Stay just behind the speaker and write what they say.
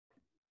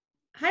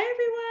Hi,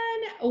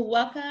 everyone.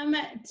 Welcome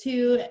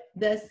to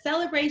the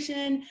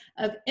celebration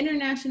of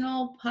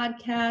International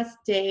Podcast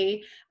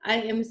Day. I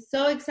am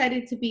so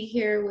excited to be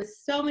here with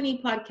so many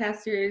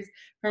podcasters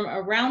from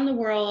around the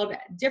world,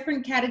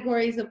 different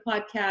categories of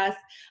podcasts.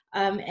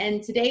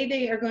 And today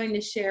they are going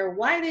to share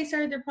why they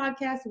started their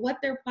podcast, what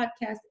their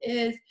podcast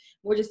is.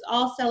 We're just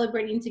all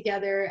celebrating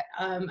together.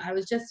 I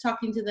was just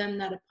talking to them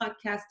that a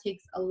podcast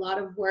takes a lot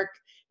of work.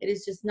 It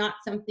is just not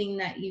something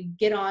that you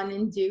get on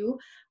and do.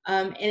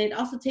 And it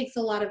also takes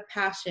a lot of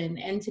passion.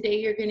 And today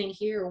you're going to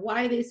hear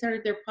why they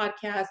started their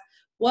podcast,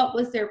 what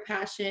was their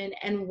passion,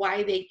 and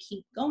why they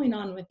keep going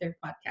on with their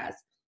podcast.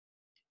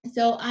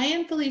 So I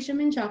am Felicia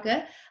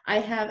Menchaca. I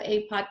have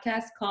a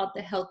podcast called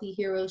The Healthy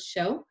Heroes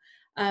Show.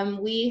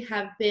 We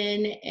have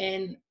been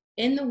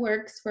in the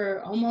works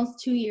for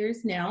almost 2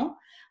 years now.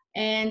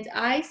 And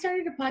I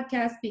started a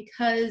podcast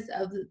because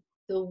of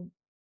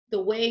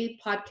the way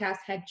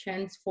podcasts had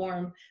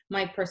transformed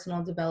my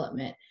personal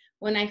development.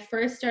 When I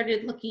first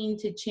started looking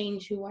to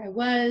change who I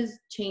was,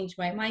 change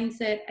my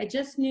mindset, I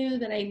just knew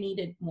that I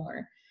needed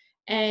more.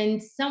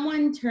 And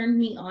someone turned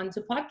me on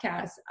to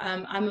podcasts.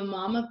 I'm a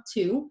mom of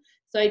 2,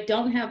 so I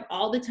don't have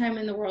all the time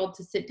in the world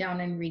to sit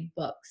down and read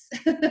books.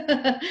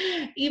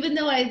 Even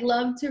though I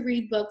love to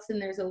read books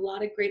and there's a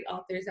lot of great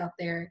authors out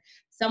there,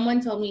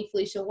 someone told me,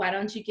 Felicia, why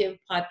don't you give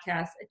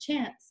podcasts a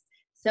chance?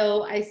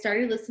 So I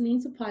started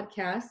listening to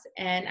podcasts,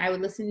 and I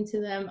would listen to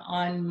them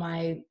on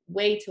my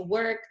way to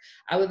work.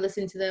 I would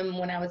listen to them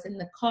when I was in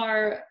the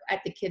car,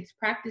 at the kids'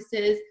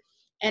 practices.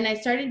 And I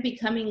started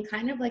becoming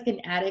kind of like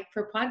an addict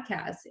for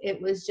podcasts.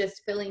 It was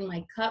just filling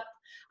my cup.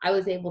 I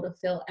was able to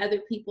fill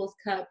other people's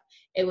cup.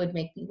 It would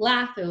make me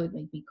laugh. It would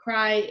make me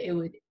cry. It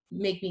would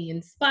make me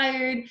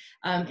inspired.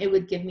 It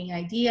would give me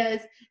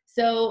ideas.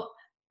 So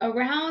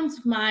around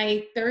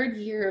my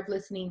 3rd year of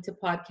listening to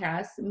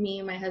podcasts, me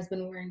and my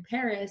husband were in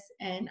Paris,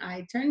 and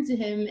I turned to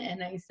him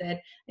and I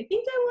said, I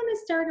think I want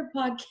to start a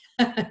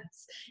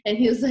podcast. And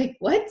he was like,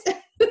 what?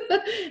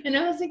 And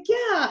I was like,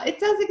 yeah, it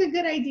sounds like a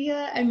good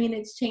idea. I mean,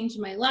 it's changed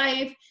my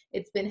life.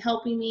 It's been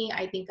helping me.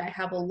 I think I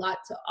have a lot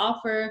to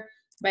offer.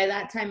 By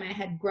that time, I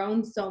had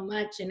grown so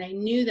much, and I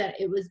knew that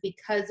it was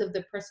because of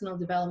the personal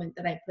development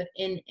that I put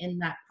in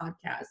that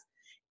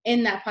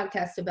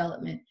podcast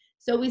development.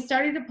 So we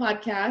started a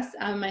podcast.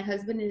 My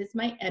husband is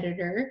my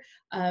editor.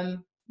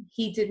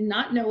 He did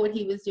not know what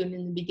he was doing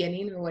in the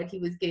beginning or what he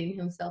was getting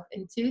himself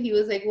into. He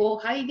was like, well,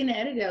 how are you going to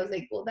edit it? I was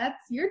like, well, that's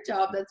your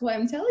job. That's why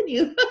I'm telling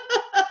you.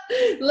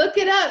 Look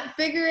it up,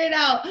 figure it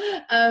out.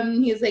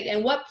 He was like,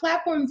 and what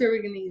platforms are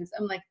we going to use?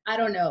 I'm like, I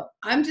don't know.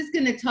 I'm just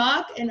going to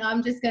talk and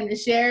I'm just going to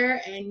share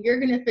and you're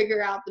going to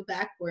figure out the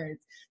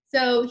backwards.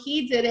 So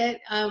he did it.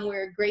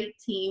 We're a great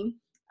team.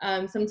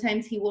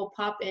 Sometimes he will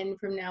pop in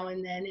from now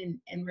and then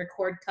and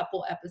record a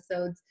couple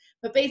episodes.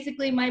 But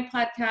basically, my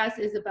podcast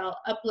is about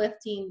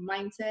uplifting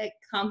mindset,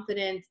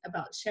 confidence,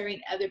 about sharing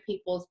other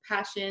people's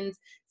passions.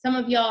 Some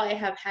of y'all I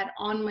have had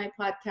on my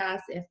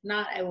podcast. If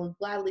not, I will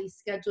gladly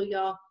schedule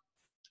y'all.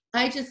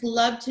 I just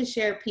love to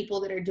share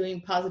people that are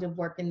doing positive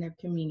work in their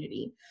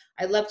community.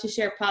 I love to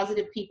share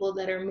positive people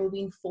that are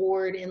moving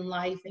forward in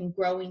life and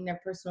growing their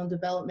personal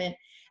development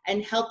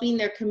and helping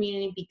their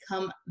community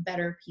become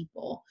better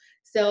people.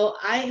 So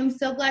I am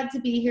so glad to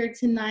be here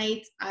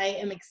tonight. I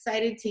am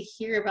excited to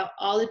hear about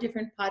all the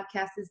different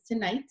podcasts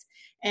tonight.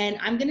 And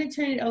I'm going to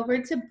turn it over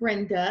to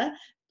Brenda.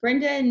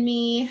 Brenda and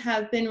me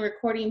have been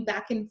recording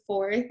back and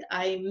forth.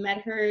 I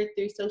met her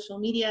through social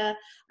media.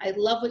 I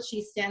love what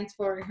she stands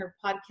for in her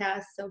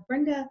podcast. So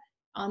Brenda,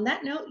 on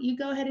that note, you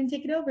go ahead and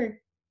take it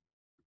over.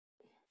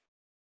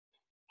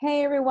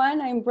 Hey everyone,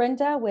 I'm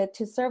Brenda with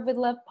To Serve with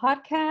Love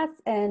podcast,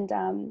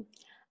 and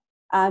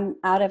I'm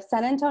out of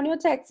San Antonio,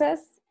 Texas.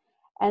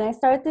 And I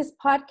started this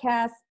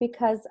podcast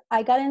because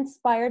I got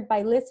inspired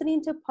by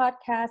listening to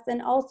podcasts,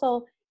 and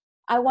also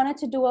I wanted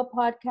to do a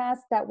podcast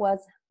that was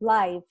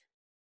live.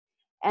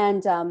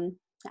 And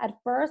at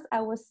first I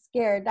was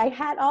scared. I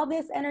had all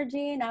this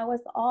energy and I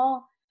was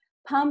all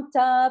pumped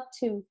up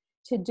to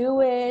do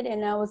it.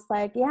 And I was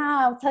like,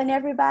 yeah, I'm telling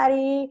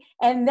everybody.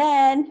 And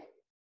then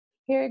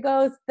here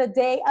goes the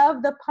day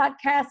of the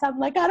podcast. I'm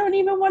like, I don't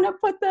even want to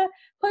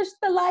push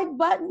the live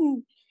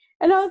button.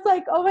 And I was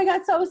like, oh my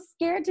God, so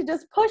scared to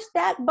just push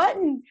that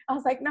button. I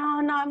was like, no,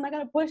 I'm not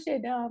going to push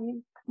it.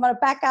 I'm going to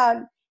back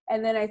out.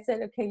 And then I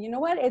said, okay, you know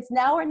what? It's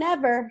now or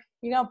never.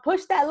 You're going to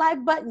push that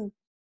live button.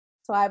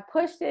 So I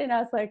pushed it and I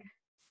was like,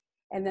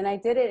 and then I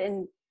did it.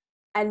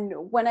 And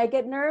when I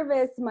get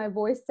nervous, my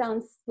voice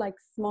sounds like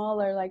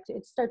smaller, like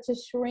it starts to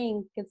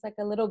shrink. It's like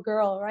a little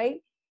girl, right?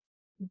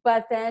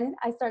 But then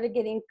I started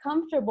getting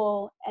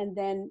comfortable, and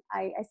then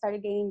I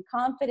started gaining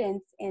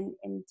confidence in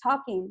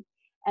talking.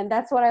 And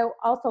that's what I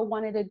also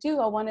wanted to do.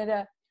 I wanted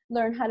to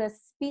learn how to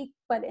speak,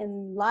 but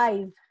in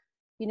live,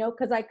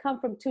 because I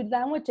come from 2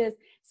 languages.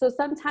 So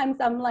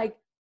sometimes I'm like,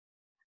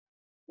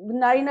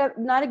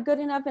 not good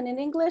enough in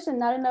English and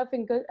not enough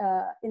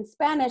in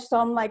Spanish. So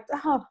I'm like,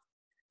 oh,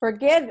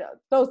 forget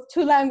those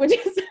 2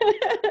 languages.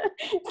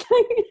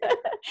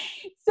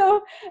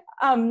 So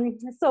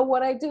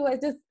what I do,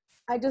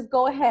 I just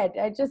go ahead.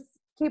 I just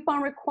keep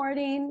on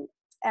recording.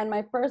 And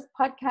my first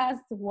podcast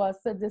was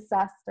a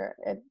disaster.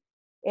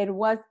 It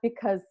was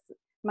because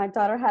my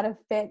daughter had a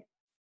fit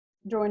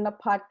during the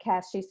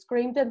podcast. She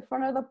screamed in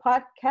front of the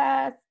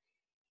podcast,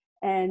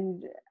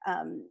 and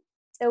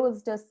it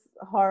was just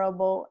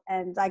horrible.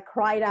 And I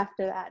cried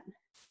after that.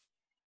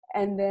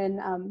 And then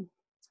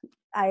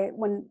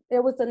when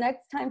it was the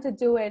next time to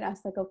do it, I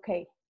was like,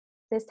 okay,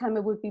 this time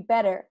it would be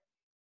better.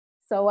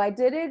 So I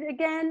did it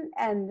again,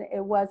 and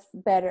it was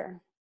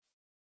better.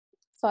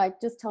 So I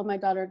just tell my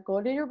daughter,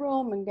 go to your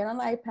room and get on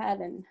the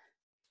iPad,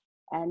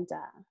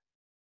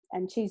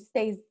 and she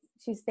stays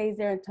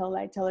there until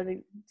I tell her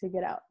to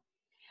get out.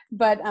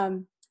 But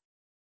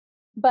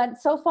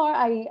so far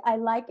I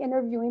like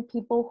interviewing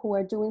people who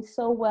are doing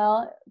so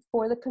well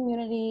for the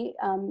community,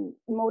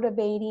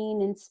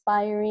 motivating,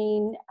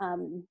 inspiring,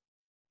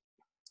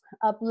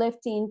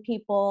 uplifting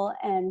people,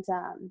 and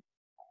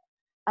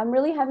I'm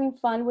really having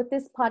fun with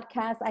this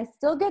podcast. I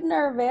still get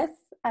nervous.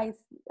 I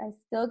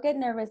still get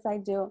nervous. I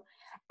do.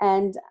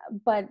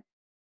 But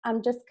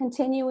I'm just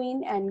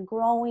continuing and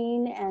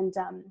growing. And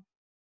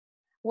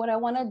what I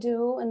want to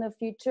do in the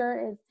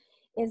future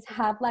is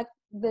have like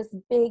this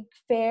big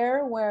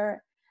fair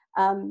where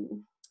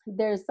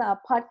there's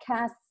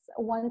podcasts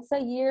once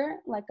a year,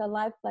 like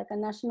a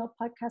national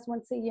podcast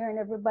once a year, and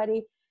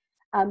everybody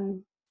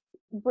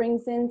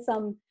brings in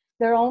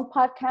their own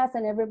podcast,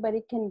 and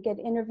everybody can get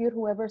interviewed,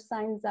 whoever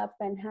signs up,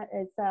 and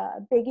it's a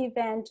big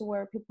event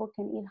where people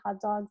can eat hot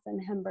dogs and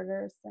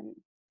hamburgers and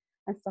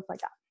stuff like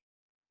that.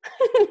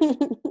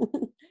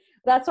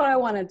 That's what I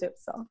want to do.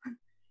 So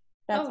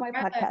that's my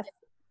podcast.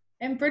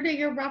 And Brenda,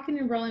 you're rocking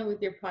and rolling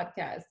with your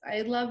podcast.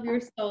 I love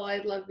your soul. I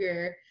love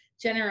your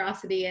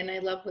generosity, and I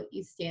love what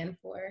you stand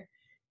for.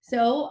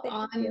 So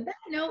on that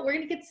note, we're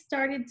going to get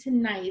started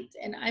tonight,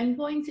 and I'm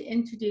going to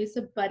introduce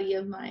a buddy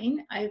of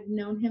mine. I've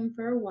known him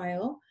for a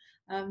while.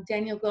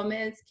 Daniel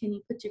Gomez, can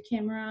you put your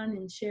camera on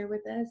and share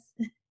with us?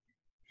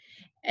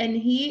 And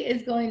he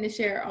is going to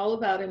share all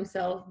about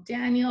himself.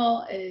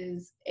 Daniel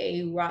is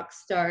a rock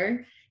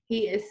star.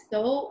 He is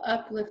so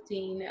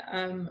uplifting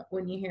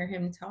when you hear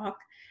him talk,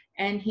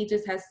 and he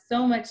just has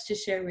so much to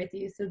share with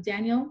you. So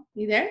Daniel,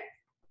 you there?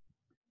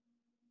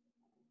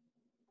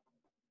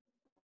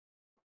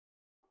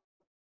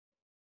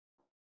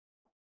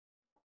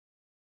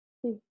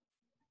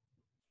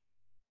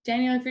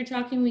 Daniel, if you're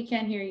talking, we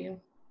can't hear you.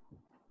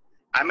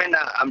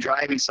 I'm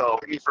driving, so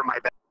for my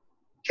bad.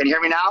 Can you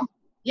hear me now?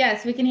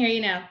 Yes, we can hear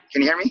you now.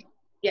 Can you hear me?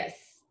 Yes.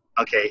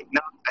 Okay. No,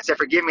 I said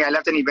forgive me. I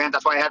left an event.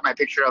 That's why I had my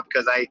picture up,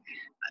 because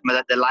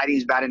the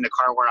lighting's bad in the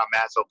car where I'm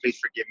at. So please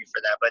forgive me for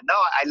that. But no,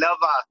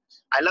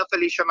 I love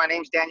Felicia. My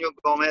name's Daniel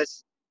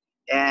Gomez,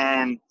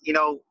 and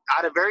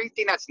out of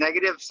everything that's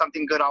negative,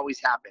 something good always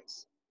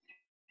happens.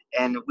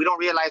 And we don't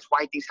realize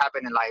why things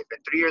happen in life.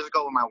 And 3 years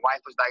ago, when my wife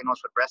was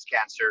diagnosed with breast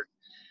cancer,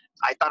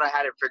 I thought I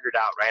had it figured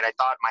out, right? I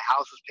thought my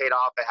house was paid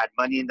off. I had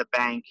money in the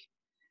bank.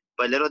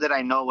 But little did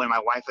I know, when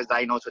my wife was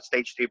diagnosed with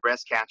stage 3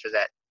 breast cancer,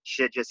 that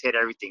shit just hit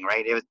everything,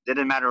 right? It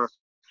didn't matter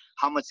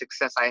how much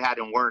success I had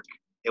in work.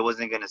 It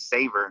wasn't going to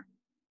save her.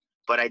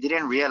 But I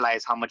didn't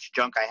realize how much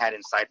junk I had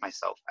inside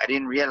myself. I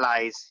didn't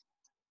realize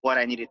what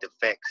I needed to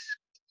fix.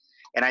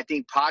 And I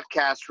think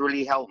podcasts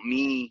really helped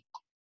me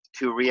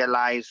to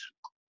realize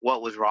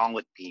what was wrong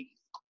with me.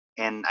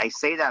 And I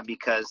say that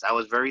because I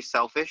was very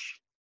selfish.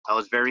 I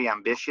was very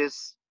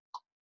ambitious.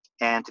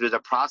 And through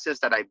the process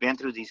that I've been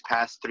through these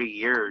past 3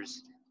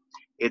 years,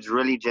 it's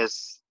really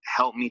just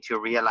helped me to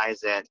realize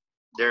that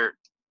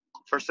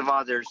first of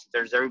all,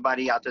 there's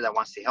everybody out there that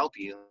wants to help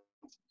you.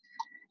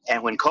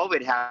 And when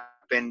COVID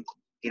happened,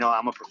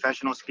 I'm a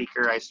professional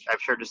speaker.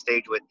 I've shared the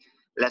stage with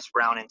Les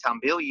Brown and Tom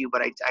Bilyeu,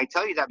 but I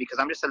tell you that because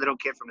I'm just a little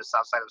kid from the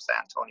south side of San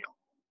Antonio.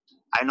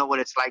 I know what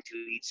it's like to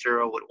eat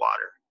cereal with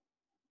water.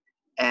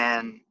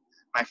 And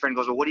my friend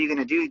goes, well, what are you going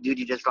to do? Dude,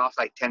 you just lost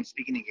like 10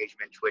 speaking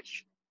engagements,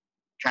 which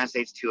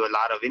translates to a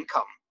lot of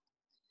income.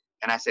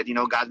 And I said,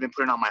 God's been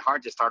putting on my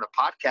heart to start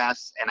a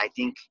podcast, and I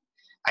think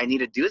I need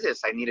to do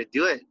this. I need to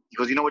do it. He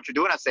goes, you know what you're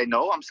doing? I said,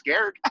 no, I'm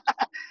scared.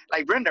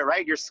 Like Brenda,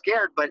 right? You're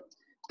scared, but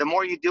the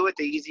more you do it,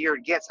 the easier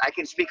it gets. I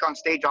can speak on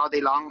stage all day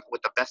long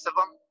with the best of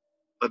them,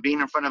 but being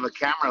in front of a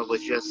camera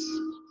was just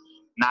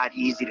not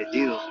easy to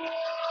do.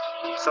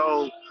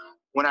 So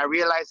when I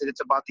realized that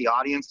it's about the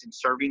audience and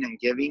serving and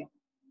giving,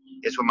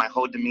 is when my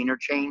whole demeanor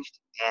changed.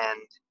 And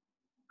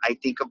I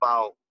think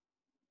about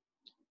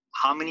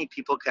how many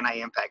people can I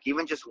impact,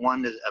 even just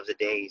one of the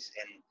days.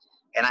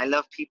 And I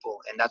love people,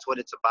 and that's what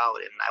it's about.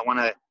 And I want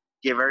to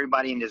give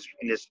everybody in this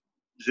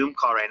Zoom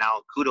call right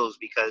now kudos,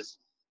 because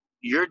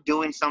you're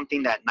doing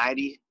something that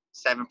 97%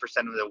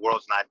 of the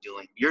world's not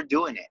doing. You're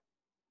doing it.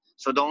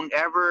 So don't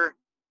ever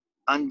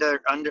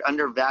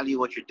undervalue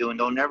what you're doing.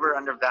 Don't ever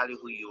undervalue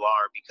who you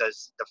are,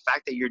 because the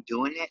fact that you're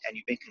doing it and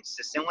you've been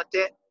consistent with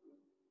it,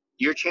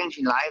 you're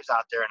changing lives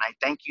out there. And I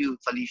thank you,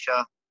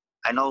 Felicia.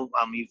 I know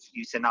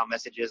you send out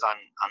messages on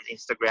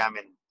Instagram,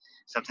 and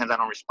sometimes I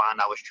don't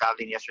respond. I was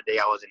traveling yesterday.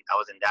 I was in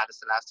Dallas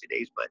the last 2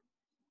 days, but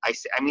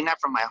I mean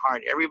that from my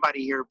heart.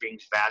 Everybody here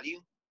brings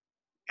value,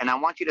 And I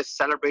want you to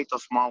celebrate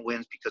those small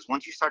wins, because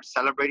once you start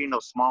celebrating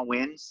those small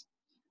wins,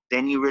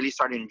 then you really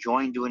start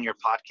enjoying doing your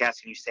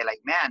podcast, and you say like,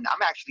 man,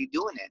 I'm actually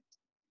doing it.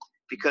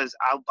 Because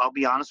I'll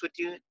be honest with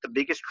you, the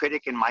biggest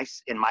critic in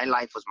my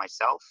life was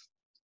myself.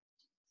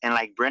 And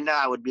like Brenda,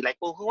 I would be like,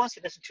 well, who wants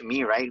to listen to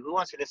me, right? Who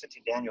wants to listen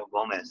to Daniel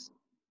Gomez?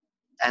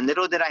 And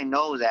little did I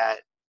know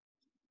that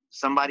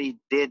somebody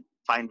did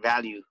find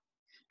value,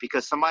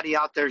 because somebody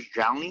out there is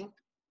drowning.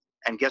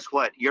 And guess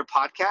what? Your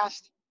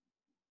podcast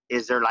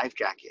is their life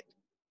jacket.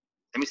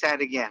 Let me say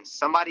it again.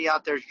 Somebody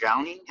out there is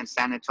drowning in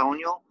San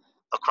Antonio,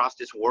 across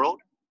this world,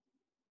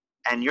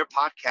 and your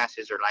podcast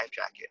is their life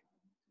jacket.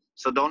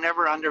 So don't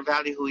ever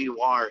undervalue who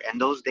you are.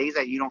 And those days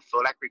that you don't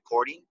feel like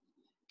recording,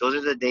 those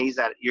are the days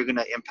that you're going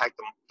to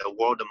impact the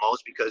world the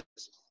most, because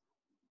as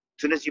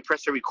soon as you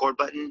press the record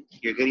button,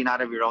 you're getting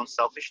out of your own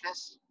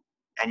selfishness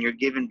and you're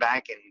giving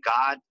back, and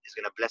God is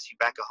going to bless you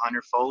back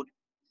 100-fold.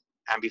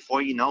 And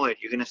before you know it,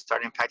 you're going to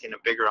start impacting a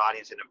bigger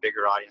audience and a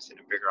bigger audience and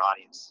a bigger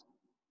audience.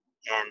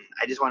 And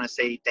I just want to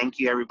say thank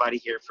you, everybody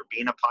here, for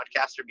being a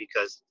podcaster,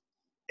 because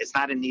it's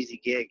not an easy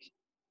gig.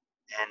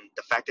 And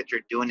the fact that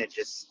you're doing it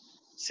just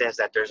says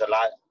that there's a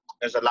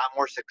lot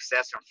more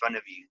success in front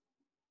of you.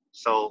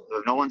 So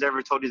if no one's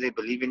ever told you they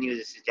believe in you,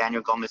 this is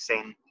Daniel Gomez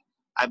saying,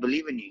 I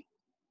believe in you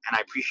and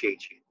I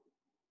appreciate you.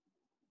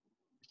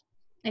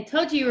 I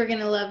told you were going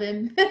to love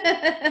him.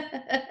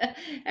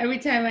 Every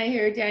time I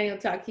hear Daniel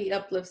talk, he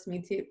uplifts me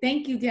too.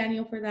 Thank you,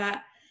 Daniel, for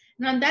that.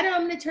 And on that,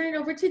 I'm going to turn it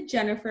over to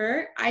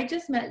Jennifer. I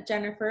just met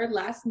Jennifer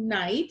last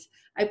night.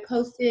 I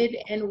posted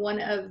in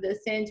one of the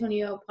San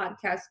Antonio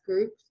podcast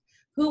groups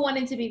who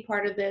wanted to be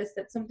part of this.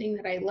 That's something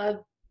that I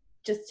love,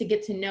 just to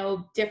get to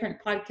know different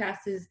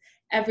podcasts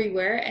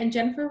everywhere. And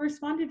Jennifer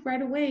responded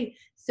right away.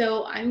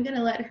 So I'm going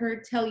to let her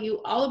tell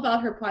you all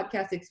about her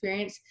podcast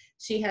experience.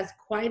 She has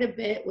quite a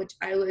bit, which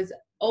I was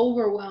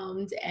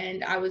overwhelmed,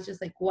 and I was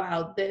just like,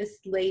 wow, this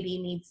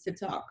lady needs to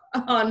talk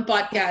on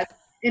Podcast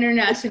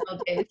International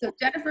Day. So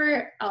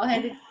Jennifer, I'll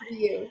hand it over to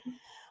you.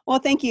 Well,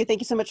 thank you.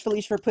 Thank you so much,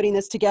 Felicia, for putting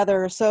this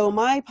together. So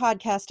my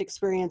podcast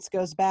experience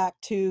goes back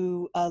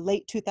to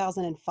late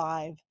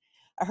 2005.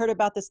 I heard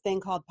about this thing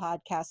called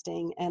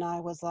podcasting, and I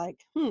was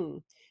like,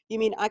 you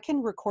mean I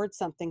can record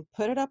something,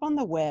 put it up on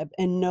the web,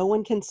 and no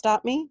one can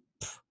stop me?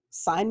 Pfft,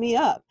 sign me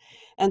up.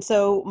 And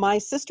so my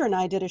sister and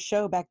I did a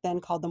show back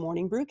then called The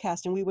Morning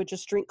Brewcast, and we would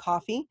just drink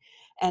coffee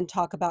and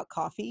talk about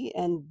coffee,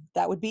 and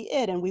that would be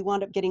it. And we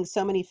wound up getting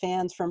so many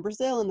fans from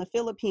Brazil and the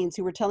Philippines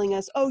who were telling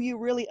us, oh, you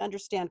really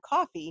understand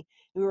coffee.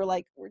 We were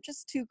like, we're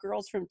just two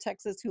girls from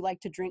Texas who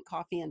like to drink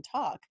coffee and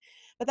talk.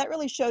 But that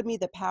really showed me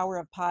the power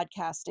of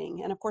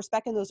podcasting. And of course,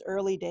 back in those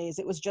early days,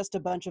 it was just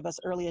a bunch of us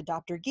early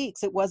adopter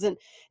geeks. It wasn't,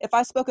 if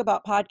I spoke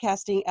about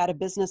podcasting at a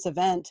business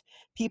event,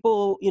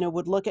 people,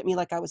 would look at me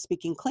like I was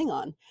speaking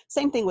Klingon.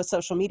 Same thing with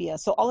social media.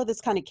 So all of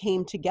this kind of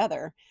came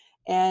together.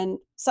 And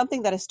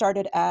something that I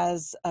started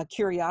as a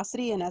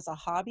curiosity and as a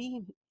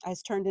hobby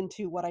has turned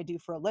into what I do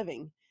for a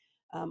living.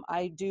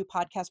 I do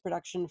podcast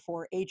production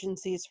for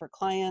agencies, for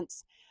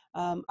clients.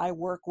 I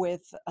work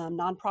with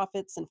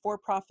nonprofits and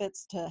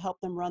for-profits to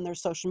help them run their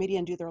social media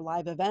and do their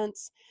live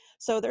events.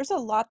 So there's a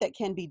lot that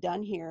can be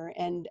done here.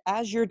 And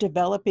as you're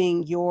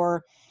developing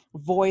your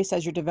voice,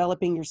 as you're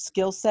developing your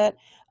skill set,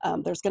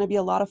 there's going to be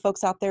a lot of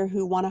folks out there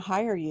who want to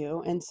hire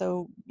you. And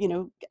so,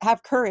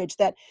 have courage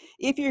that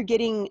if you're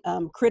getting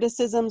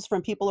criticisms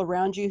from people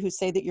around you who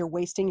say that you're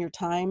wasting your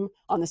time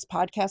on this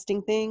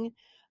podcasting thing,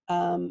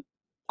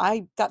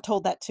 I got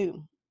told that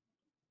too.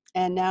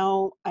 And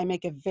now I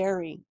make a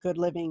very good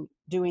living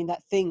doing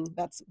that thing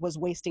that was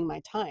wasting my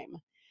time.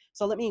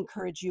 So let me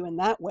encourage you in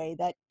that way,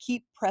 that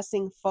keep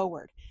pressing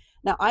forward.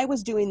 Now, I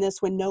was doing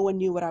this when no one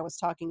knew what I was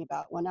talking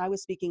about, when I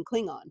was speaking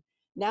Klingon.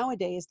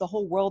 Nowadays, the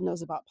whole world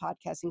knows about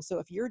podcasting. So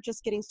if you're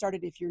just getting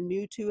started, if you're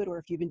new to it, or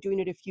if you've been doing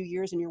it a few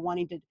years and you're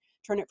wanting to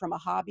turn it from a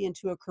hobby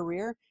into a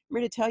career, I'm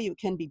here to tell you it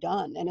can be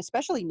done. And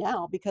especially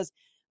now, because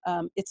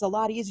it's a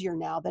lot easier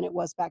now than it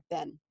was back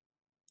then.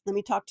 Let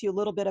me talk to you a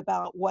little bit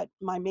about what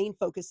my main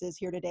focus is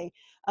here today.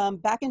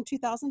 Back in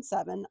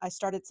 2007, I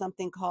started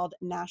something called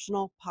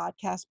National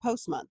Podcast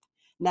Post Month,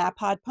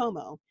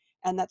 NaPodPoMo,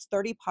 and that's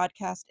 30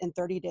 podcasts in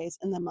 30 days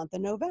in the month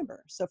of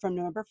November. So from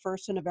November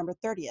 1st to November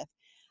 30th.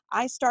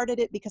 I started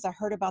it because I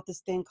heard about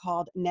this thing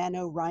called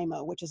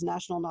NaNoWriMo, which is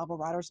National Novel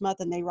Writers Month,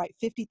 and they write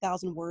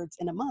 50,000 words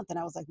in a month. And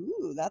I was like,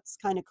 ooh, that's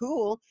kind of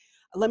cool.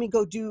 Let me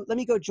go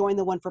join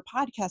the one for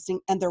podcasting.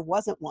 And there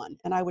wasn't one.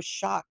 And I was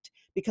shocked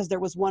because there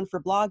was one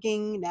for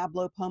blogging,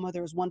 NaBlowPoMo.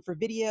 There was one for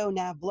video,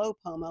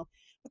 NaVlowPoMo,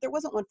 but there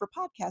wasn't one for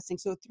podcasting.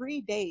 So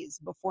 3 days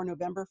before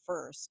November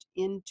 1st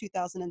in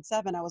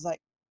 2007, I was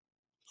like,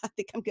 I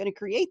think I'm going to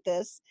create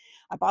this.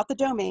 I bought the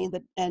domain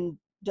and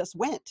just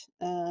went.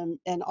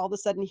 And all of a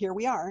sudden, here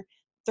we are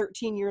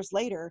 13 years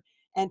later.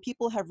 And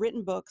people have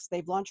written books,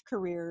 they've launched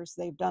careers,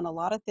 they've done a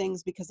lot of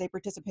things because they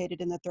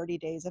participated in the 30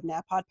 days of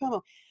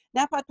NaPodPoMo.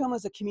 NaPodPoMo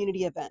is a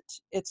community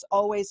event. It's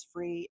always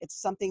free. It's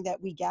something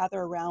that we gather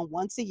around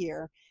once a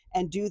year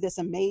and do this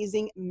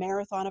amazing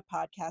marathon of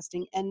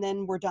podcasting, and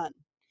then we're done.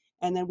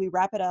 And then we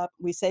wrap it up.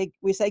 We say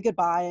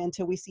goodbye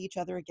until we see each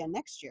other again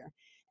next year.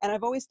 And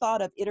I've always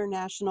thought of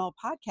International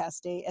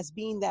Podcast Day as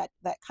being that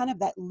kind of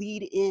that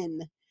lead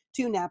in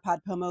to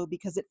NaPodPoMo,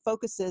 because it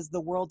focuses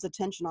the world's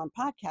attention on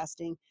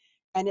podcasting.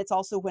 And it's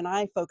also when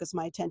I focus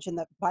my attention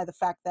that by the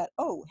fact that,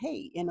 oh,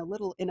 hey, in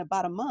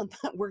about a month,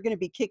 we're going to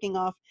be kicking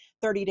off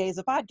 30 days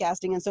of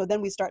podcasting. And so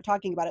then we start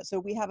talking about it. So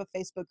we have a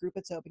Facebook group.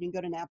 It's open. You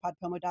can go to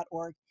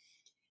napodpomo.org.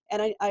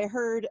 And I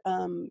heard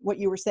what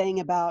you were saying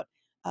about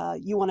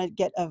you want to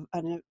get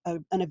an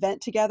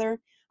event together.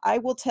 I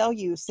will tell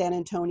you, San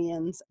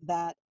Antonians,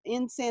 that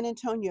in San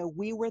Antonio,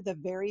 we were the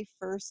very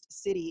first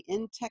city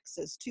in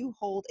Texas to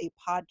hold a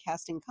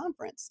podcasting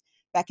conference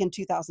back in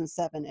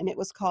 2007. And it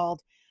was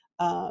called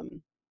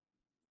San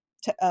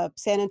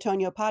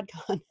Antonio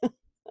PodCon.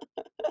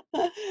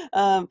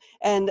 um,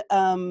 and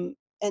um,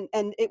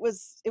 and it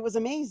was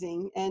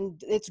amazing,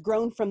 and it's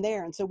grown from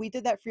there. And so we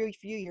did that for a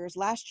few years.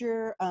 Last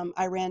year,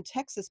 I ran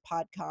Texas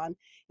PodCon, and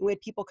we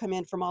had people come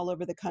in from all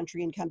over the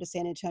country and come to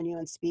San Antonio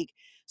and speak.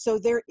 So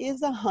there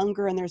is a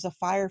hunger and there's a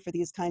fire for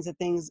these kinds of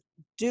things.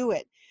 Do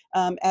it.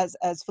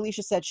 As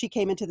Felicia said, she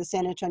came into the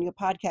San Antonio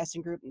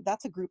podcasting group.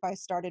 That's a group I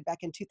started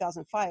back in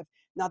 2005.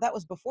 Now that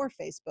was before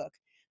Facebook.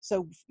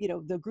 So,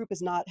 the group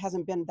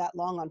hasn't been that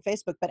long on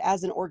Facebook, but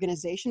as an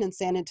organization in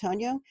San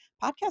Antonio,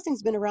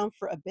 podcasting's been around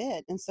for a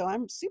bit. And so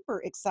I'm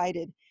super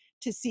excited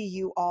to see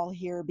you all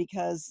here,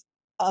 because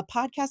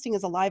podcasting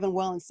is alive and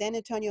well, and San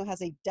Antonio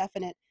has a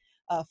definite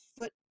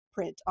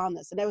footprint on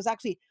this. And it was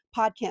actually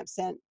PodCamp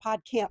San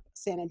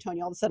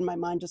Antonio. All of a sudden my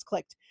mind just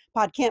clicked.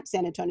 PodCamp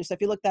San Antonio. So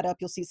if you look that up,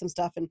 you'll see some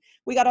stuff. And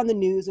we got on the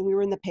news and we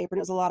were in the paper, and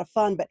it was a lot of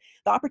fun. But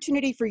the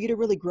opportunity for you to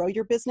really grow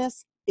your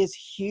business is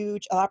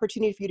huge. An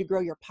opportunity for you to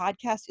grow your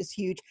podcast is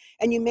huge.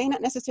 And you may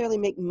not necessarily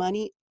make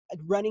money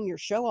running your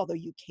show, although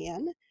you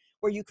can.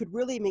 Where you could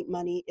really make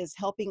money is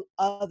helping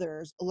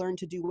others learn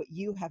to do what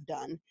you have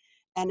done.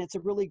 And it's a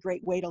really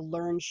great way to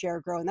learn,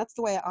 share, grow. And that's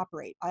the way I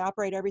operate. I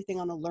operate everything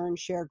on a learn,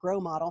 share, grow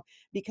model,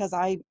 because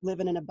I live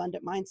in an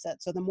abundant mindset.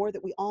 So the more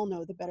that we all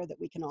know, the better that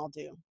we can all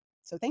do.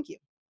 So thank you.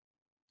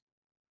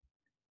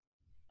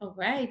 All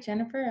right,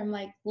 Jennifer, I'm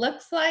like,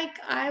 looks like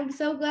I'm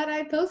so glad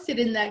I posted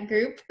in that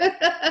group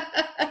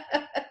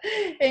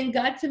and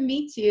got to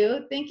meet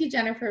you. Thank you,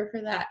 Jennifer,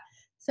 for that.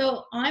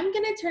 So I'm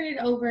going to turn it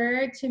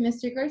over to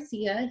Mr.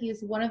 Garcia. He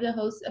is one of the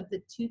hosts of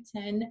the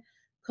 210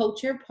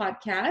 Culture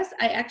podcast.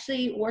 I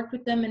actually worked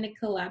with them in a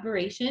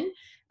collaboration,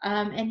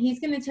 and he's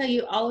going to tell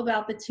you all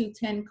about the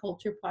 210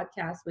 Culture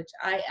podcast, which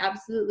I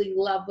absolutely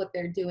love what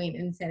they're doing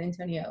in San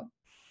Antonio.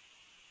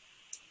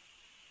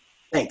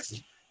 Thanks.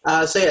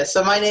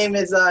 So my name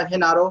is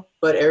Renato,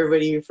 but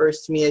everybody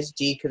refers to me as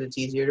G because it's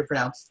easier to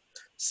pronounce.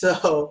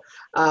 So,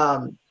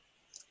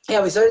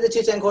 we started the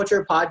 210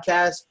 Culture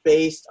podcast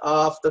based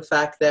off the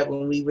fact that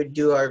when we would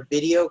do our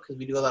video, because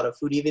we do a lot of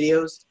foodie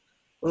videos,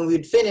 when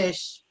we'd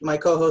finish, my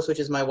co-host, which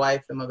is my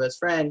wife and my best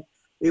friend,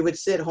 we would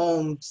sit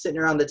home, sitting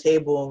around the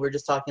table, and we're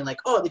just talking like,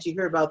 oh, did you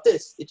hear about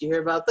this? Did you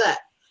hear about that?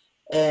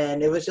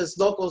 And it was just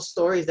local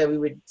stories that we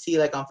would see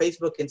like on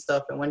Facebook and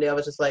stuff. And one day I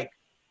was just like,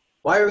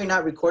 why are we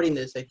not recording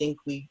this? I think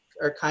we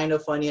are kind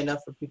of funny enough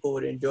for people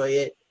would enjoy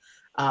it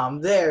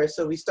there.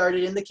 So we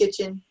started in the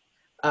kitchen.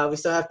 We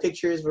still have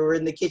pictures where we're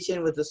in the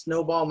kitchen with a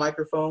snowball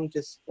microphone,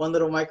 just one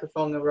little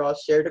microphone, and we're all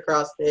shared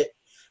across it.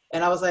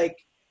 And I was like,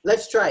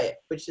 let's try it,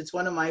 which is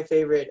one of my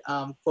favorite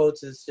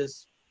quotes is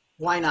just,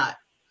 why not?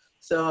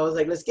 So I was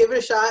like, let's give it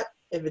a shot.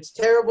 If it's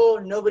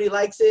terrible, nobody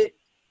likes it,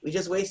 we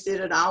just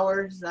wasted an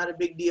hour. It's not a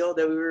big deal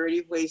that we were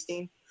already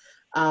wasting.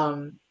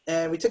 And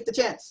we took the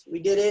chance.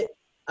 We did it.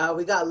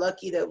 We got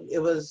lucky that it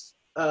was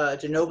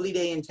Ginobili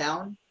Day in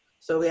town.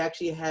 So we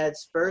actually had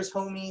Spurs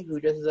homie who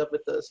dresses up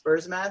with the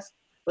Spurs mask,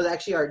 was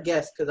actually our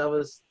guest because I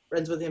was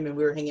friends with him and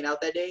we were hanging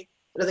out that day.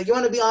 And I was like, you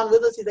want to be on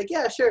with us? He's like,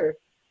 yeah, sure.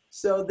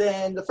 So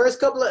then the first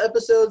couple of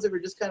episodes, they were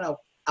just kind of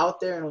out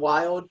there and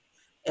wild.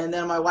 And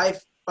then my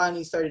wife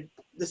finally started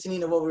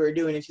listening to what we were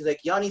doing. And she's like,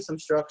 y'all need some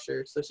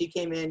structure. So she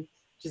came in.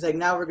 She's like,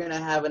 now we're going to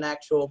have an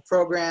actual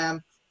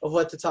program of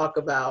what to talk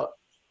about.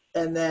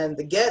 And then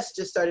the guests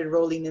just started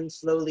rolling in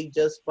slowly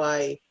just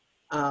by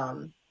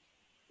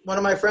one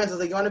of my friends was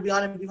like, you want to be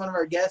on and be one of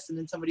our guests? And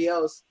then somebody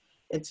else,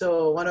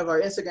 until one of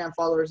our Instagram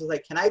followers was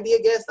like, can I be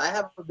a guest? I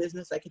have a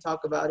business. I can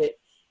talk about it.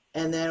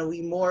 And then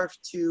we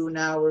morphed to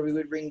now where we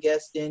would bring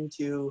guests in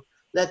to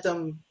let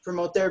them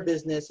promote their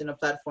business in a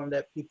platform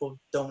that people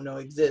don't know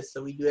exists.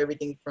 So we do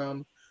everything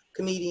from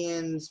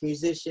comedians,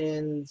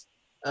 musicians,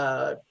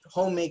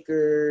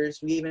 homemakers.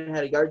 We even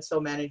had a yard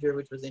sale manager,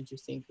 which was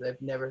interesting because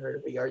I've never heard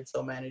of a yard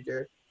sale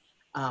manager.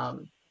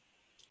 And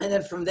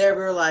then from there,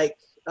 we were like,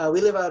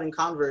 we live out in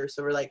Converse,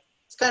 so we're like,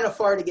 it's kind of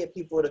far to get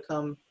people to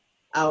come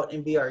out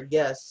and be our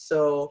guests.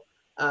 So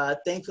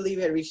thankfully,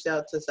 we had reached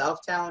out to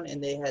Southtown,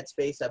 and they had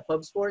space at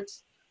Pub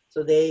Sports.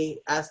 So they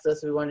asked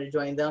us if we wanted to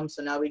join them.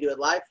 So now we do it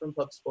live from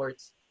Pub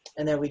Sports,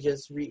 and then we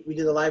just we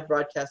do the live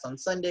broadcast on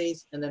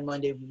Sundays, and then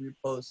Monday we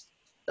repost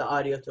the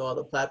audio to all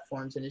the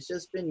platforms. And it's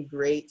just been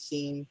great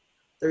seeing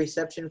the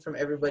reception from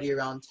everybody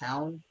around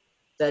town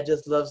that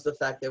just loves the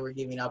fact that we're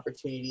giving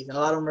opportunities. And a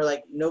lot of them are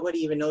like, nobody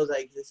even knows I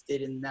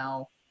existed, and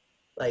now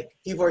like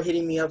people are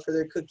hitting me up for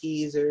their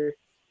cookies, or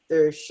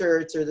their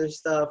shirts or their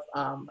stuff.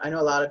 I know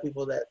a lot of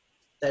people that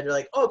are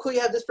like, oh, cool, you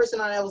have this person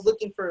on. I was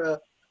looking for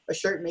a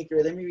shirt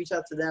maker. Let me reach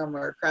out to them,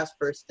 or a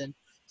craftsperson.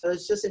 So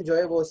it's just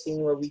enjoyable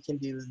seeing what we can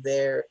do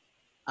there.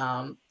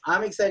 I'm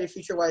excited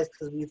future-wise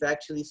because we've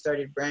actually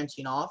started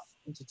branching off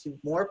into 2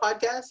 more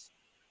podcasts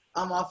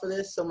off of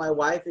this. So my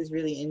wife is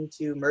really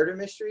into murder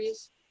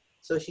mysteries.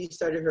 So she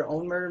started her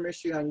own murder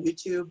mystery on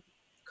YouTube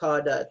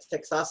called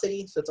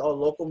Texosity. So it's all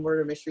local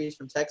murder mysteries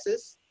from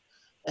Texas.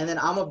 And then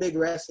I'm a big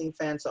wrestling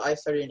fan, so I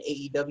started an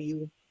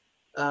AEW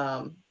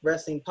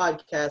wrestling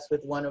podcast with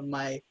one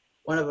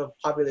of a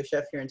popular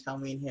chef here in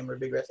town. Me and him are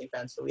big wrestling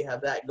fans, so we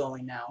have that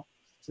going now.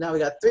 So now we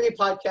got 3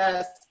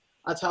 podcasts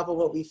on top of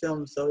what we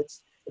film. So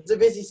it's a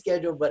busy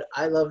schedule, but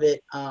I love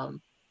it.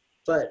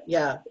 But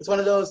yeah, it's one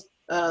of those,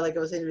 like I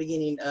was saying in the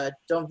beginning,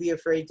 don't be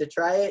afraid to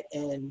try it,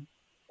 and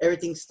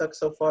everything's stuck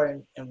so far,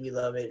 and we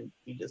love it. And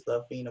we just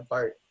love being a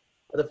part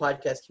of the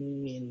podcast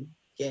community and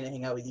getting to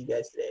hang out with you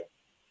guys today.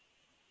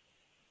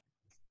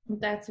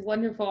 That's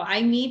wonderful.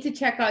 I need to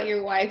check out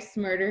your wife's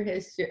murder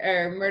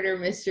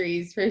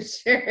mysteries for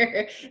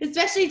sure,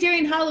 especially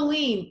during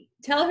Halloween.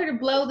 Tell her to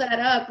blow that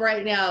up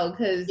right now,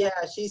 because yeah,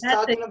 she's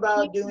talking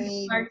about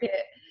doing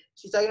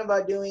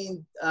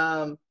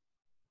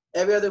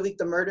every other week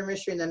the murder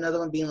mystery, and another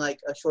one being like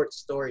a short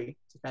story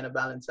to kind of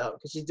balance out,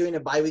 because she's doing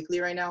it bi-weekly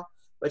right now.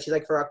 But she's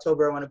like, for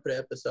October, I want to put an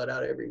episode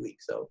out every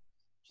week, so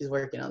she's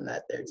working on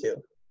that there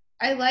too.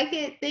 I like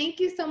it. Thank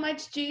you so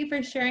much, G,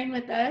 for sharing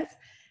with us.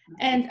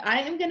 And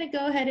I am going to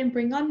go ahead and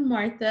bring on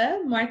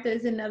Martha. Martha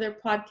is another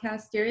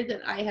podcaster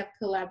that I have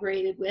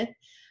collaborated with.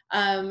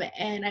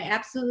 And I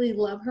absolutely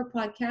love her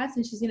podcast,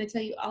 and she's going to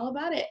tell you all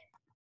about it.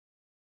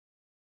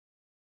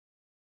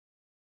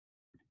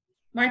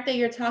 Martha,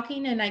 you're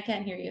talking and I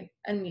can't hear you.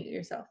 Unmute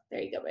yourself.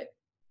 There you go, babe.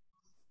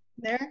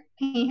 There?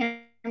 Can you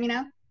hear me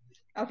now?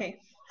 Okay.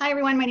 Hi,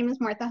 everyone. My name is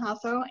Martha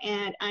Hasso,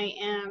 and I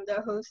am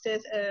the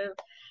hostess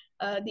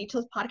of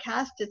Dichos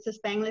Podcast. It's a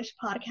Spanglish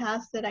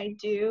podcast that I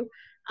do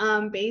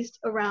based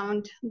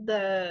around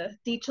the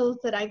dichos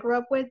that I grew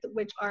up with,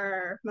 which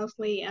are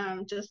mostly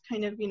just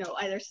kind of,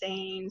 either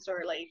sayings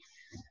or like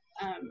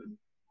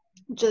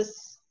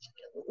just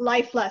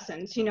life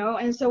lessons,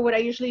 and so what I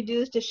usually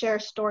do is to share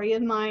a story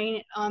of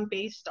mine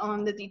based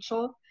on the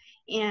dicho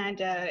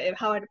and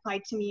how it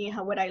applied to me,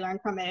 what I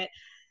learned from it.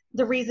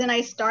 The reason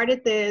I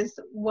started this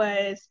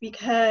was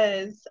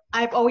because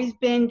I've always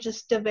been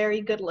just a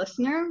very good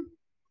listener,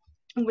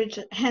 which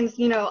hence,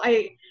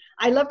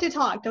 I love to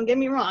talk, don't get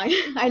me wrong.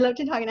 I love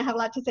to talk and I have a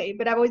lot to say,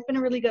 but I've always been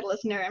a really good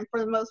listener. And for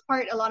the most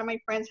part, a lot of my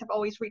friends have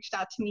always reached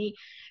out to me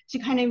to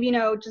kind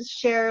of, just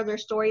share their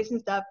stories and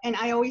stuff. And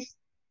I always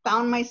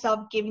found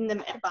myself giving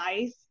them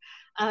advice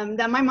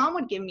that my mom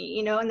would give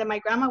me, and that my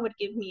grandma would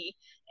give me.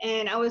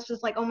 And I was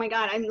just like, oh my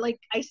God,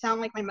 I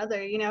sound like my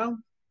mother,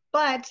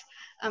 but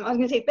I was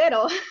gonna say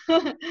pero,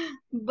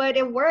 but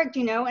it worked,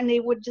 and they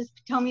would just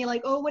tell me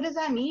like, oh, what does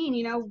that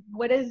mean?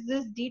 What does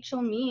this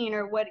dicho mean?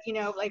 Or what,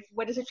 like,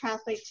 what does it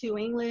translate to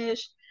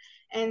English?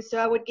 And so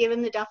I would give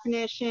them the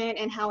definition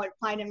and how it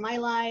applied in my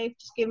life,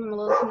 just give them a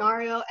little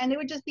scenario, and they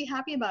would just be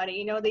happy about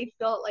it. They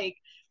felt like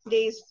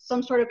there's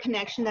some sort of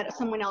connection that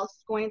someone else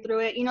is going through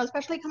it,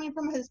 especially coming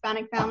from a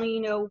Hispanic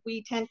family.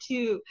 We tend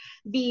to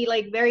be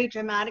like very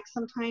dramatic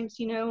sometimes,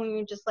 and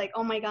you're just like,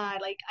 oh my God,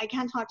 like I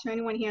can't talk to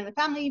anyone here in the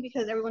family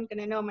because everyone's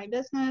going to know my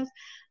business.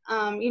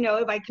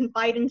 If I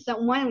confide in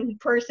one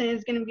person,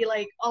 it's going to be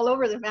like all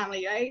over the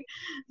family, right?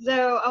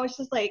 So I was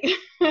just like,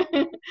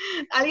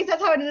 at least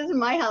that's how it is in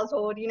my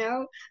household,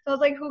 So I was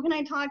like, who can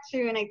I talk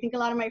to? And I think a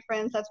lot of my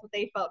friends, that's what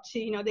they felt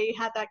too. They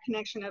had that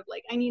connection of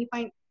like, I need to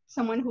find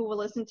someone who will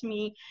listen to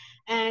me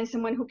and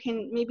someone who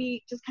can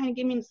maybe just kind of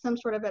give me some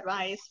sort of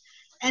advice.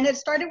 And it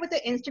started with the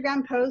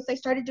Instagram posts. I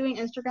started doing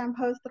Instagram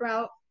posts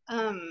throughout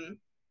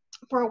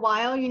for a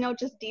while,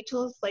 just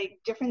dichos, like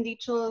different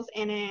dichos,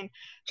 and then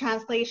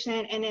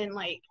translation, and then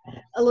like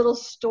a little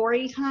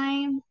story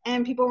time.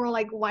 And people were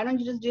like, why don't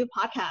you just do a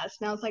podcast?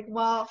 And I was like,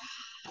 well,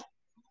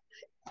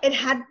 it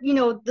had,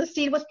 the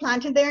seed was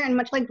planted there, and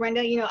much like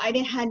Brenda, I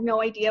had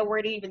no idea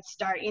where to even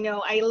start.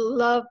 I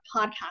love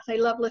podcasts. I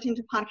love listening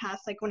to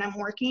podcasts like when I'm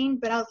working,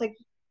 but I was like,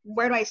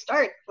 where do I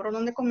start? ¿Por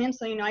dónde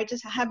comienzo? I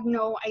just have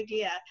no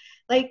idea.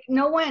 Like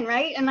no one,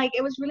 right? And like,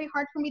 it was really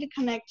hard for me to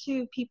connect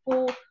to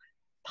people,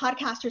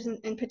 podcasters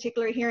in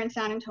particular here in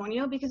San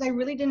Antonio, because I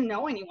really didn't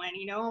know anyone,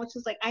 I was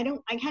just like, I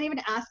can't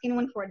even ask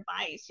anyone for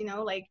advice,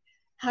 like,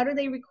 how do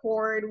they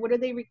record? What do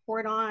they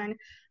record on?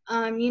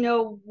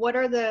 What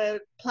are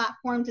the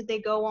platforms that they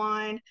go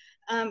on?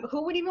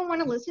 Who would even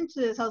want to listen to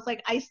this? I was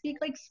like, I speak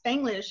like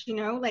Spanglish,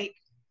 like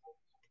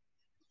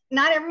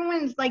not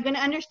everyone's like going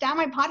to understand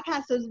my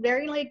podcast. So it's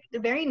very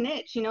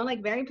niche,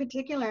 like very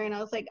particular. And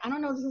I was like, I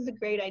don't know if this is a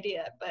great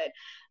idea, but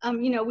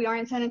we are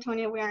in San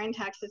Antonio, we are in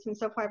Texas. And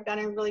so far I've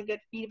gotten really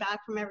good feedback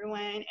from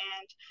everyone.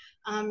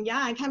 And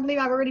yeah, I can't believe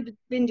I've already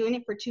been doing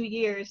it for 2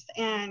 years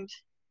and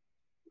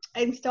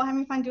I'm still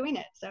having fun doing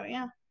it. So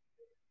yeah.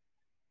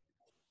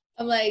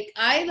 I'm like,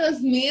 ay,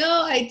 Dios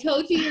mío, I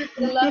told you you're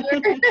gonna love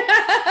her.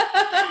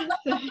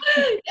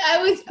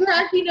 I was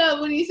cracking up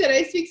when you said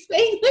I speak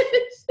Spanish.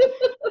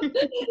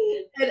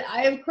 And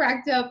I have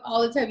cracked up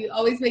all the time. You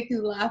always make me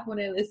laugh when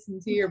I listen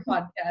to your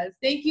podcast.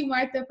 Thank you,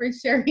 Martha, for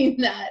sharing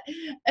that.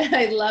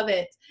 I love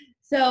it.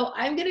 So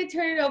I'm going to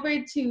turn it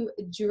over to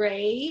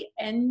Dre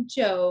and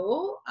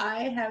Joe.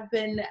 I have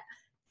been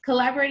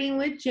collaborating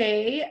with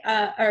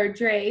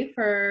Dre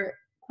for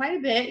quite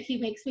a bit. He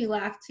makes me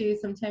laugh too.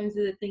 Sometimes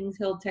the things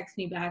he'll text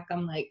me back,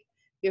 I'm like,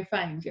 you're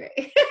fine, Dre.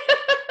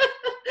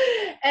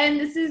 And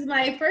this is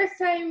my first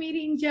time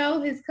meeting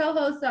Joe, his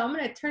co-host, so I'm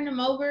going to turn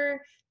him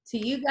over to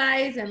you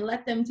guys and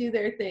let them do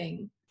their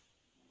thing.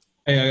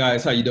 Hey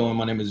guys, how you doing?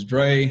 My name is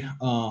Dre.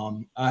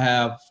 I'm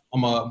the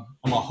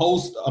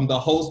host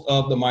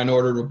of the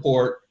Minority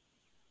Report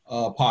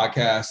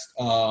podcast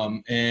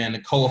and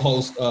a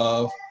co-host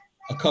of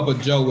A Cup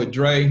of Joe with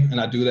Dre,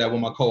 and I do that with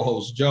my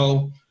co-host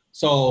Joe.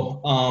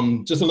 So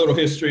just a little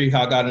history,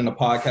 how I got into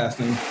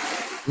podcasting.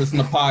 Listen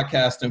to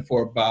podcasting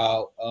for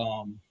about,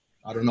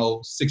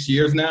 6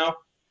 years now.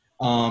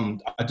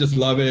 I just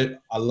love it.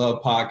 I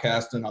love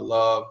podcasting. I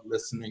love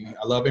listening.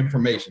 I love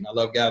information. I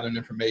love gathering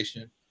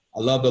information. I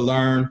love to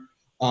learn.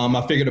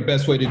 I figure the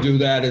best way to do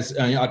that is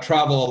I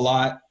travel a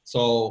lot,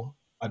 so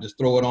I just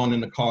throw it on in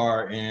the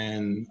car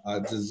and I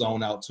just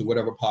zone out to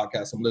whatever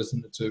podcast I'm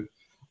listening to.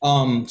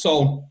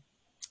 So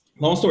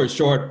long story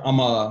short, I'm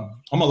a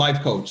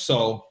life coach.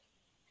 So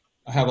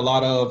I have a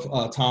lot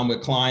of time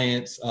with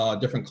clients,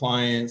 different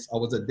clients. I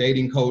was a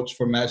dating coach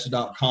for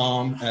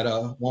Match.com at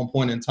one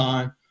point in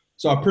time.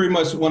 So I pretty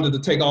much wanted to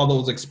take all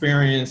those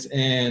experience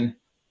and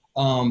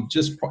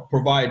just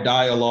provide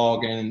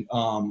dialogue. And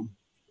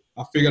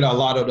I figured a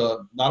lot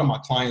of my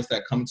clients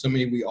that come to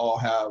me, we all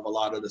have a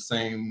lot of the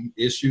same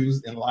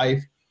issues in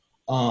life.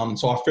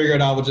 So I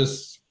figured I would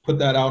just put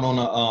that out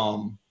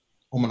on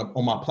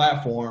my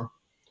platform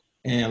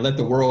and let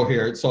the world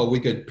hear it, so we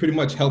could pretty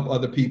much help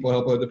other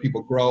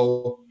people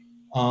grow.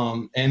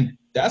 And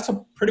that's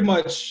pretty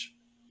much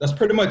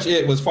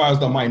it as far as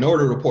the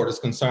Minority Report is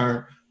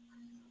concerned.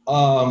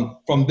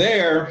 From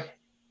there,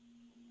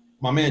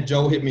 my man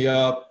Joe hit me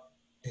up.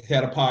 He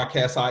had a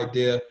podcast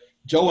idea.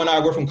 Joe and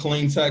I were from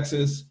Killeen,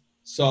 Texas,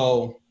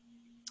 so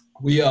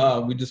we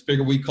just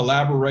figured we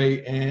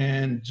collaborate.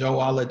 And Joe,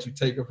 I'll let you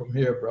take it from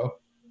here, bro.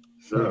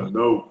 Yeah,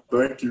 no,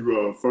 thank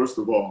you. First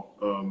of all,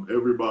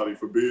 everybody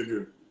for being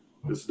here.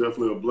 It's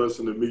definitely a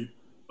blessing to meet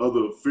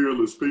other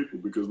fearless people,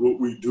 because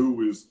what we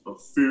do is a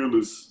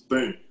fearless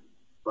thing.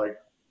 Like,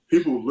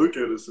 people look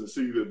at us and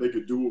see that they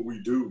could do what we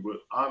do, but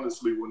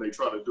honestly, when they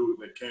try to do it,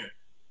 they can't.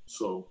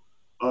 So,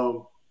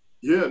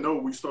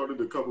 we started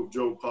the Cup of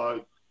Joe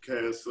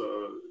podcast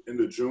in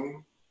the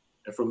June,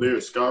 and from there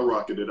it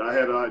skyrocketed. I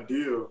had an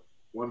idea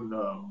when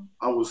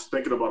I was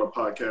thinking about a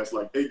podcast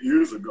like 8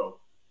 years ago,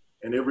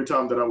 and every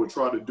time that I would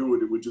try to do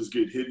it, it would just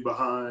get hidden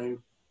behind,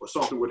 or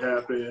something would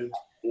happen,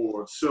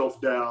 or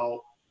self-doubt,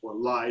 or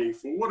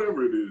life, or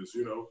whatever it is,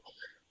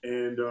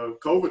 and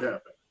COVID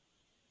happened.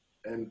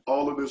 And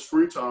all of this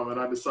free time, and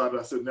I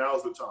said,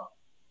 now's the time.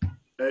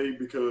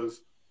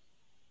 Because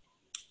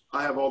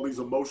I have all these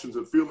emotions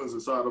and feelings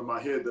inside of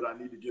my head that I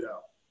need to get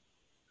out.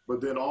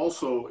 But then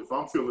also, if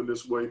I'm feeling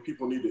this way,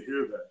 people need to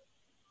hear that.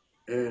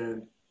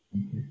 And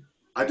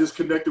I just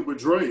connected with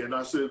Dre, and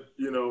I said,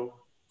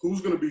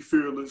 who's going to be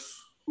fearless?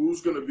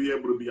 Who's going to be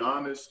able to be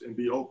honest and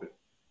be open?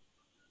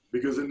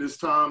 Because in this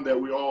time that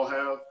we all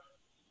have,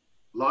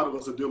 a lot of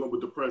us are dealing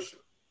with depression.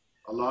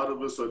 A lot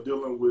of us are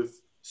dealing with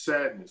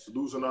sadness,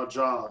 losing our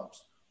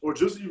jobs, or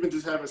just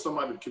having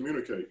somebody to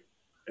communicate.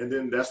 And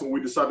then that's when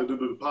we decided to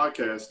do the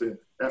podcast. And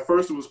at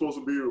first it was supposed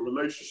to be a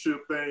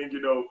relationship thing,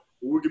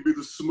 we could be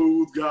the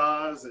smooth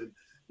guys and,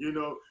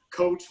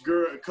 coach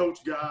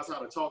guys how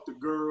to talk to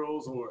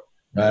girls, or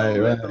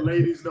let the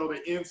ladies know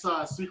the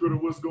inside secret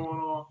of what's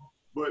going on.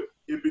 But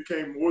it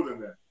became more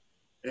than that.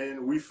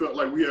 And we felt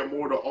like we had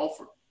more to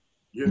offer.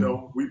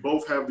 We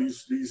both have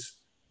these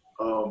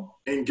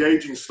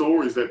engaging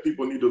stories that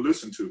people need to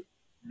listen to.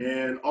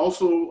 And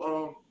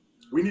also,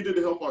 we needed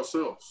to help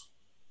ourselves.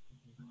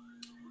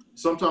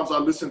 Sometimes I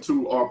listen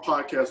to our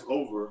podcast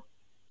over,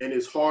 and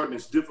it's hard and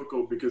it's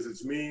difficult because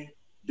it's me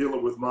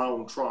dealing with my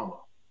own trauma.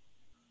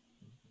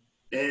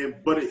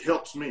 But it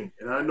helps me.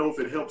 And I know if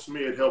it helps me,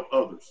 it helps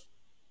others.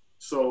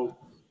 So,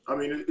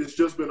 it's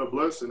just been a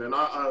blessing. And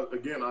I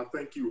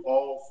thank you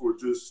all for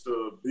just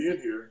being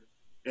here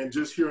and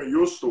just hearing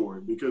your story,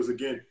 because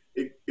again,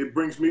 it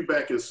brings me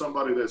back as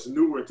somebody that's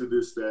newer to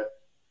this, that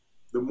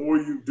the more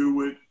you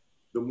do it,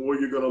 the more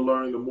you're going to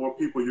learn, the more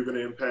people you're going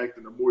to impact,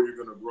 and the more you're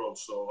going to grow.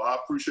 So I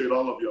appreciate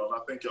all of y'all, and I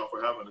thank y'all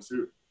for having us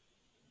here.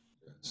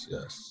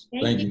 Yes.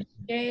 Thank you,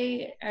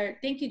 Jay.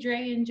 Thank you,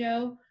 Dre and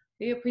Joe.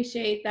 We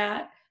appreciate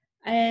that.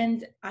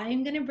 And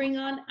I'm going to bring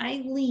on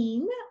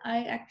Eileen.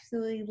 I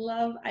actually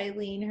love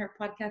Eileen. Her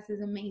podcast is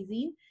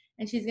amazing,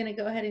 and she's going to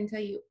go ahead and tell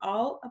you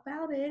all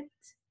about it.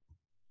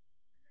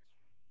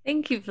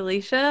 Thank you,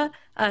 Felicia.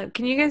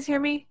 Can you guys hear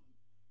me?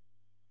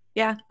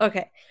 Yeah?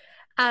 Okay.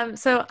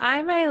 So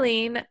I'm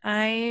Eileen.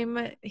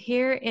 I'm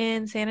here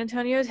in San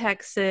Antonio,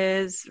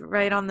 Texas,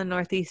 right on the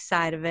northeast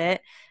side of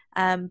it.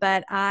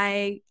 But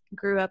I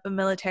grew up a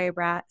military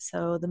brat,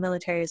 so the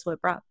military is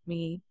what brought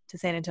me to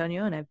San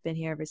Antonio, and I've been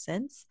here ever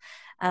since.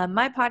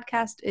 My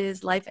podcast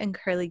is Life and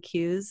Curly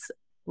Cues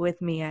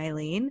with me,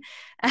 Eileen.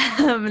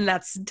 And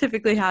that's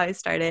typically how I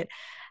started.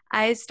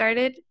 I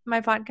started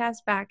my podcast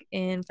back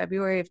in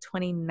February of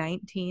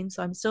 2019,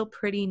 so I'm still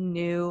pretty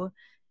new,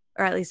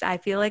 or at least I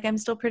feel like I'm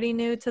still pretty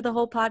new to the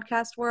whole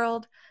podcast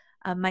world.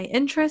 My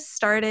interest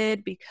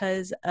started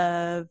because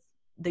of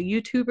the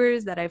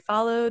YouTubers that I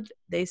followed.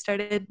 They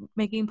started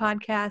making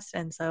podcasts,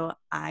 and so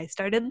I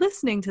started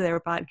listening to their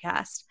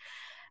podcast.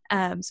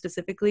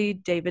 Specifically,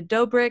 David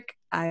Dobrik.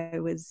 I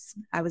was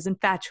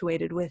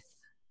infatuated with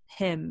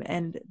him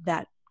and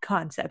that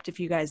concept, if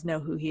you guys know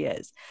who he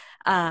is.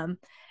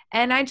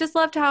 And I just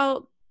loved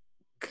how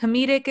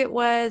comedic it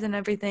was and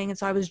everything, and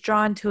so I was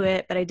drawn to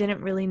it, but I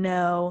didn't really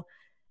know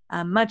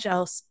much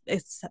else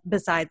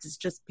besides it's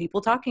just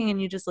people talking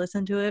and you just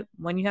listen to it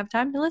when you have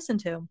time to listen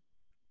to.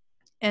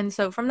 And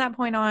so from that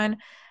point on,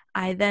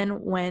 I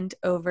then went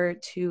over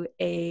to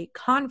a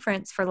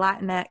conference for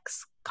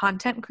Latinx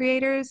content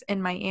creators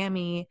in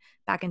Miami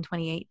back in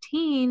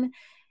 2018.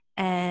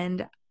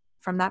 And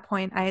from that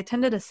point, I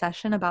attended a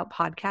session about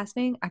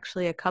podcasting,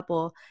 actually a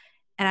couple,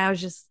 and I was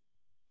just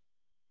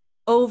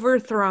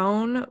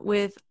overthrown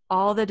with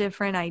all the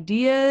different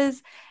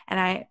ideas. And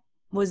I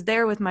was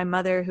there with my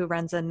mother, who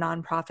runs a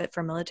nonprofit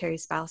for military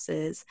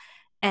spouses.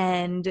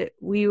 And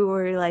we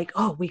were like,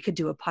 oh, we could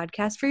do a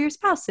podcast for your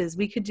spouses.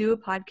 We could do a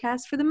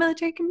podcast for the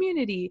military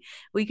community.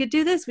 We could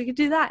do this, we could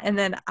do that. And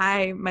then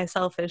my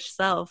selfish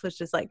self was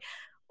just like,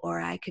 or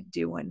I could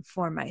do one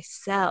for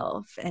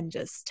myself and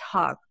just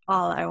talk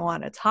all I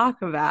want to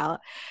talk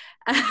about.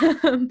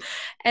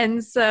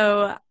 And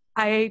so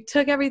I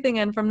took everything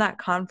in from that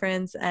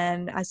conference,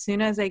 and as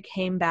soon as I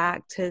came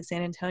back to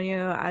San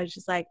Antonio, I was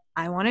just like,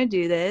 I want to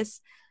do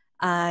this.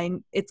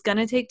 It's going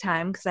to take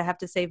time because I have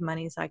to save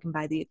money so I can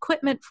buy the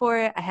equipment for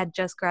it. I had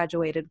just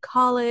graduated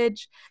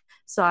college,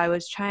 so I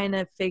was trying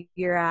to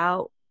figure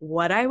out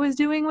what I was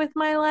doing with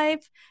my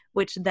life,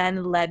 which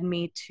then led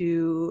me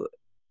to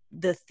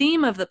the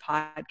theme of the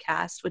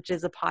podcast, which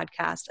is a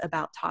podcast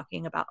about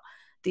talking about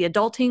the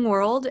adulting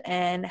world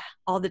and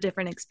all the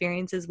different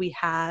experiences we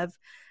have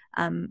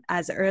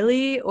as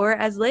early or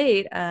as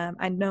late.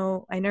 I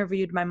know I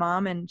interviewed my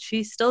mom, and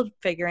she's still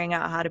figuring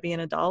out how to be an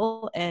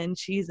adult, and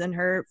she's in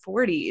her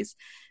 40s.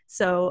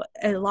 So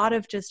a lot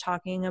of just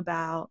talking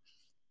about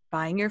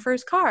buying your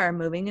first car,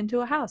 moving into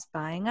a house,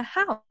 buying a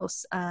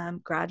house,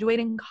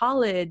 graduating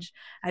college.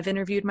 I've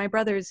interviewed my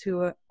brothers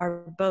who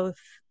are both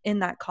in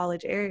that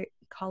college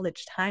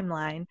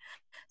timeline.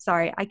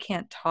 Sorry, I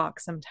can't talk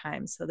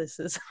sometimes, so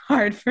this is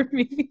hard for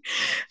me.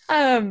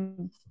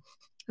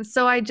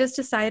 So I just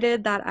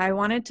decided that I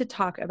wanted to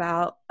talk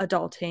about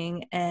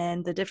adulting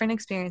and the different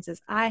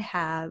experiences I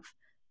have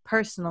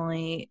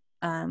personally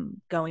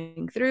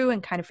going through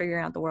and kind of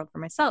figuring out the world for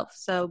myself.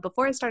 So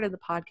before I started the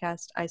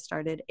podcast, I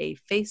started a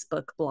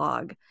Facebook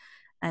blog,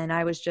 and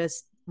I was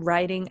just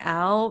writing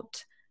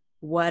out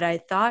what I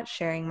thought,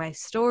 sharing my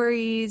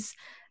stories.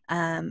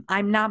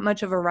 I'm not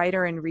much of a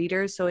writer and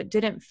reader, so it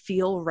didn't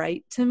feel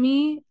right to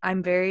me.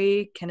 I'm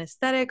very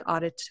kinesthetic,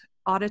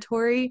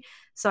 auditory,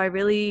 so I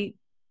really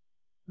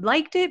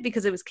liked it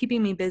because it was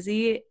keeping me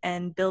busy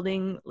and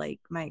building like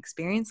my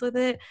experience with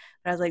it.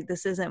 But I was like,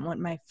 this isn't what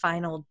my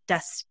final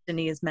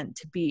destiny is meant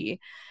to be.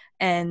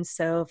 And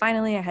so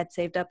finally I had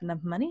saved up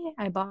enough money.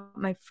 I bought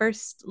my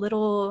first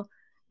little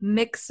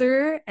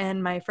mixer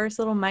and my first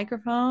little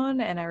microphone,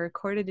 and I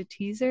recorded a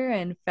teaser.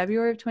 In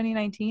February of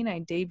 2019, I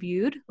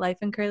debuted Life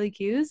and Curly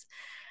Cues.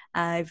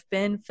 I've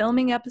been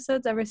filming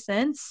episodes ever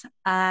since.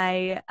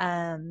 I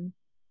am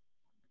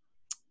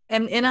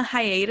in a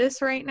hiatus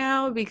right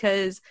now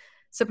because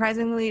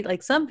surprisingly,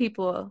 like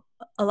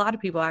a lot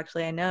of people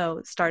actually I know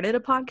started a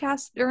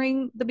podcast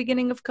during the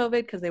beginning of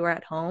COVID because they were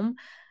at home.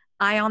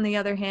 I, on the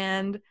other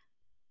hand,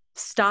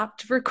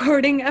 stopped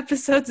recording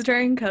episodes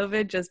during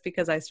COVID just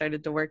because I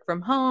started to work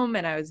from home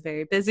and I was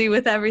very busy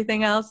with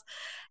everything else.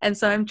 And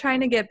so I'm trying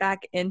to get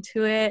back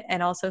into it,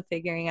 and also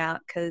figuring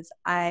out, because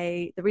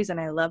the reason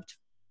I love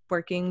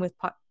working with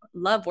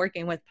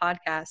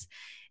podcasts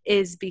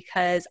is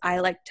because I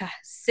like to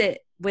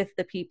sit with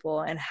the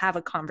people and have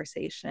a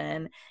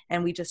conversation,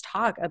 and we just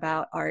talk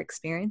about our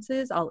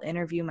experiences. I'll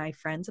interview my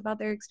friends about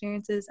their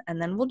experiences,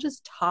 and then we'll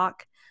just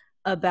talk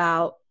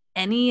about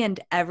any and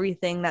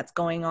everything that's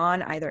going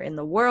on either in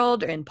the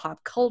world or in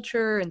pop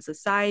culture and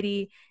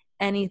society,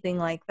 anything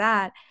like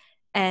that.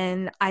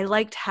 And I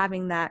liked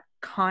having that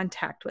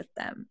contact with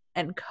them,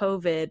 and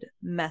COVID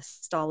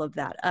messed all of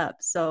that up.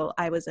 So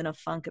I was in a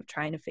funk of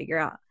trying to figure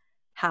out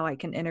how I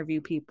can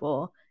interview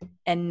people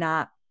and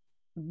not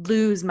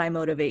lose my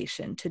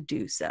motivation to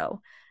do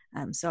so.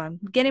 So I'm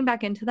getting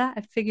back into that.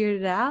 I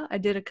figured it out. I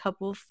did a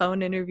couple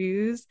phone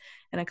interviews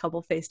and a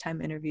couple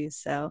FaceTime interviews.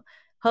 So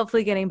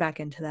hopefully getting back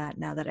into that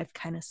now that I've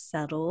kind of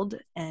settled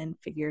and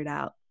figured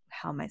out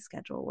how my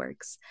schedule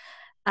works.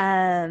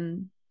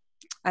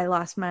 I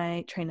lost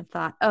my train of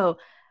thought.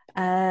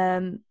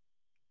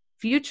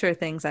 Future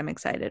things I'm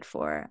excited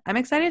for. I'm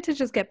excited to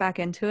just get back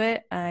into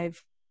it.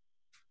 I've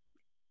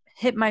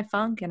hit my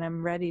funk and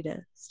I'm ready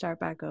to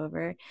start back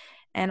over.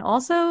 And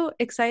also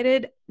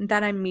excited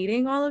that I'm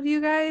meeting all of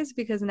you guys,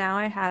 because now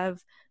I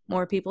have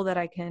more people that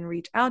I can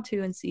reach out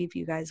to and see if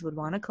you guys would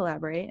want to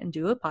collaborate and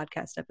do a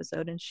podcast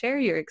episode and share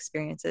your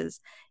experiences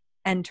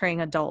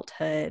entering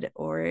adulthood,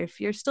 or if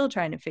you're still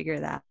trying to figure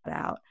that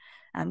out.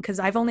 Because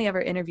I've only ever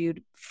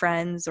interviewed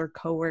friends or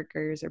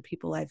coworkers or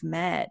people I've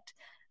met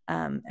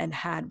and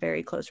had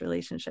very close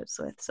relationships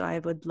with. So I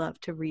would love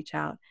to reach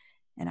out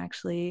and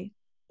actually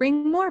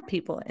bring more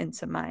people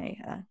into my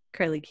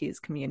Curly Cues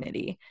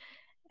community.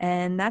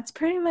 And that's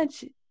pretty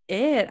much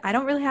it. I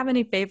don't really have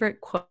any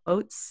favorite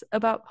quotes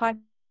about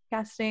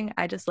podcasting.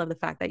 I just love the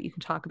fact that you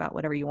can talk about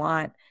whatever you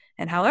want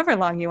and however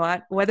long you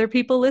want, whether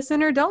people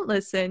listen or don't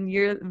listen,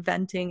 you're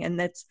venting. And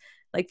that's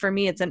like, for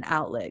me, it's an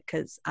outlet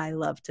because I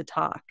love to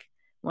talk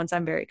once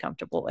I'm very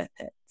comfortable with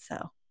it.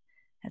 So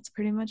that's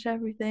pretty much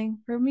everything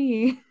for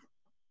me.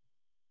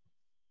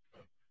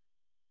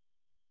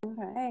 All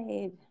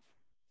right.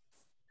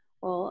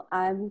 Well,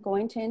 I'm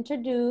going to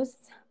introduce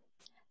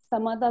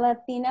some of the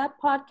Latina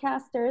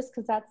podcasters,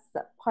 because that's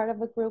part of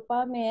the group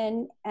I'm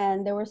in.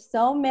 And there were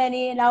so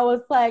many. And I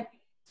was like,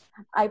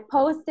 I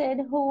posted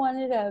who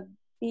wanted to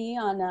be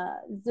on a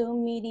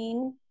Zoom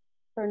meeting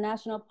for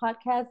National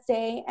Podcast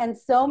Day. And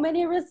so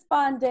many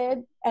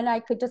responded, and I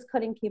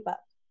couldn't keep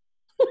up.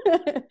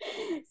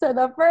 So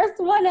the first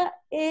one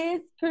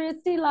is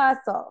Christy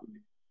Lasso.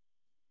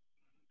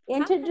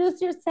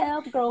 Introduce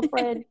yourself,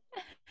 girlfriend.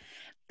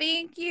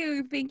 Thank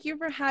you. Thank you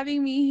for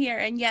having me here.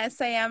 And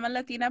yes, I am a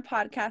Latina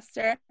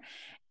podcaster.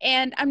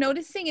 And I'm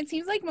noticing it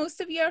seems like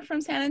most of you are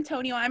from San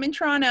Antonio. I'm in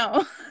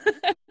Toronto.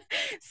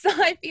 So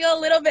I feel a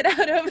little bit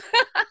out of,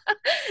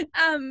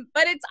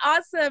 but it's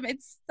awesome.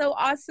 It's so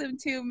awesome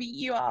to meet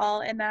you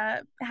all and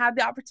have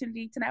the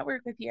opportunity to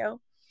network with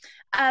you.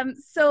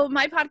 So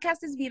my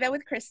podcast is Vida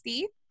with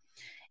Christy.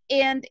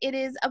 And it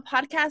is a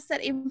podcast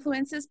that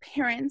influences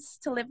parents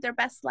to live their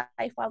best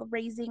life while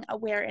raising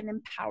aware and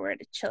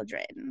empowered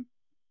children.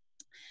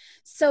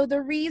 So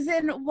the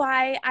reason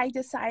why I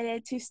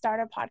decided to start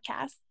a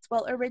podcast,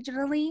 well,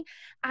 originally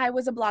I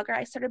was a blogger.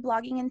 I started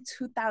blogging in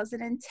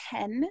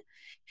 2010.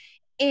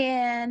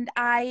 And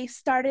I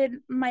started,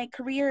 my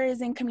career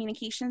is in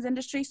communications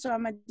industry, so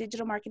I'm a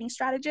digital marketing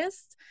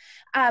strategist,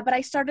 but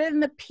I started in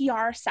the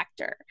PR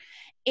sector.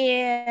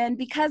 And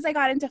because I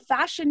got into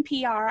fashion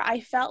PR,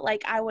 I felt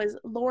like I was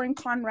Lauren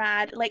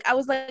Conrad, like I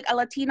was like a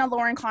Latina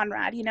Lauren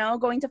Conrad, you know,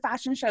 going to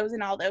fashion shows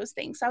and all those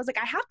things. So I was like,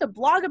 I have to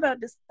blog about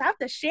this, I have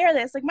to share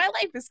this, like my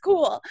life is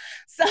cool.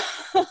 So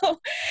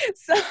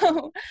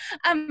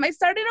I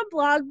started a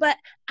blog, but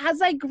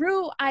as I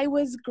grew, I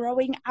was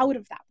growing out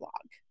of that blog.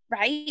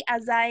 Right?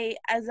 As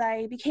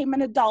I became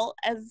an adult,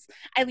 as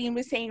Eileen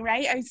was saying,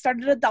 right? I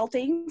started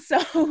adulting.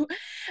 So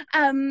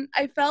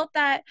I felt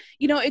that,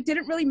 you know, it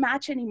didn't really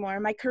match anymore.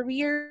 My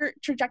career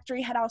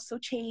trajectory had also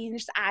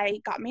changed.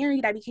 I got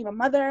married. I became a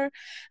mother.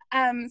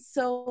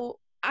 So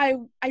I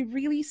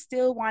really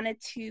still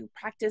wanted to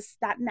practice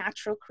that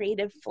natural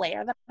creative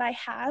flair that I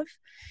have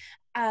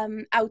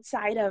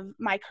outside of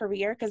my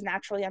career, because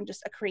naturally I'm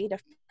just a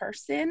creative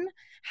person.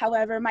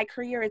 However, my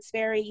career, it's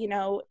very, you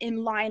know,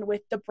 in line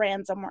with the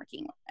brands I'm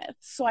working with.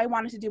 So I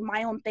wanted to do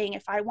my own thing.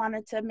 If I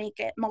wanted to make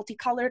it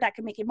multicolored, I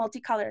could make it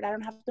multicolored. I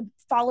don't have to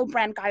follow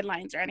brand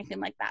guidelines or anything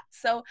like that.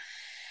 So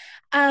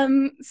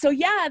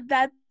yeah,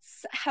 that's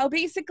how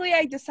basically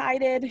I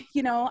decided,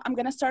 you know, I'm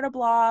going to start a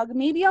blog.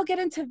 Maybe I'll get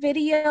into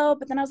video,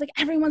 but then I was like,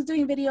 everyone's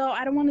doing video.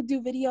 I don't want to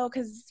do video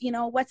because, you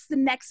know, what's the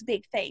next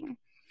big thing?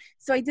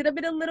 So I did a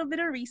little bit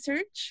of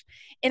research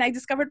and I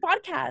discovered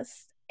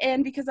podcasts.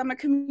 And because I'm a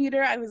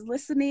commuter, I was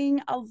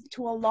listening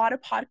to a lot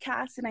of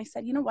podcasts and I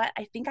said, you know what,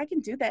 I think I can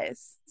do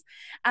this.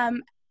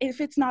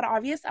 If it's not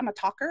obvious, I'm a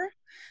talker.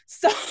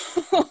 So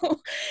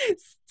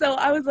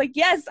I was like,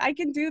 yes, I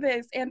can do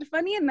this. And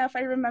funny enough,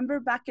 I remember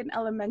back in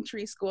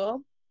elementary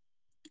school,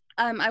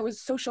 I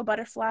was social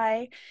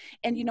butterfly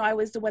and, you know, I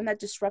was the one that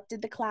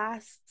disrupted the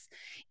class.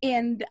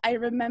 And I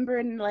remember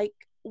in like,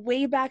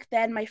 way back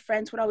then, my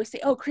friends would always say,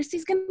 oh,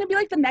 Christy's going to be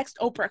like the next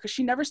Oprah because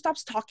she never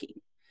stops talking,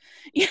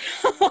 you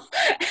know?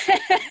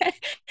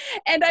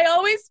 And I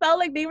always felt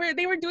like they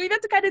were doing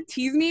that to kind of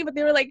tease me, but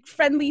they were like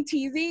friendly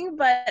teasing.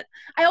 But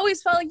I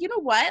always felt like, you know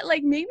what,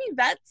 like maybe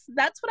that's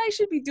what I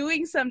should be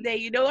doing someday.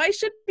 You know, I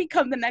should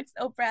become the next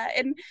Oprah.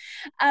 And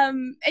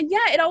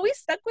yeah, it always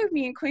stuck with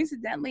me. And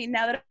coincidentally,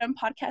 now that I'm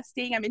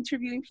podcasting, I'm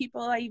interviewing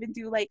people. I even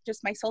do like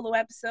just my solo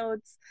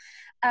episodes.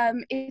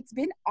 It's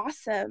been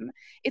awesome.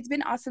 It's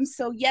been awesome.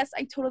 So yes,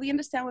 I totally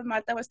understand what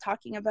Martha was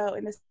talking about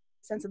in the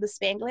sense of the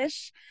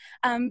Spanglish,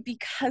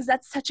 because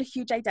that's such a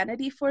huge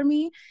identity for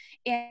me.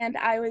 And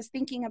I was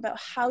thinking about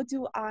how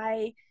do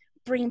I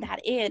bring that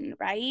in,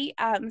 right?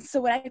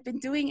 So what I've been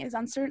doing is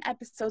on certain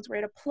episodes where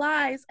it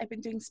applies, I've been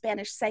doing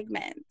Spanish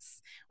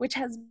segments, which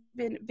has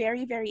been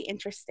very, very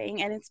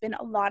interesting, and it's been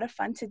a lot of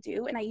fun to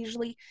do. And I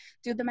usually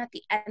do them at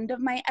the end of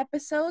my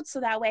episode,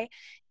 so that way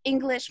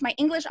my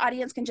English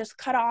audience can just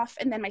cut off,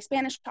 and then my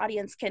Spanish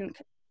audience can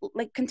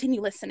like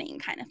continue listening,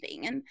 kind of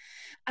thing.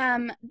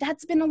 And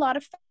that's been a lot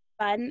of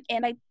fun.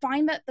 And I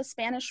find that the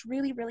Spanish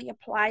really, really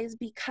applies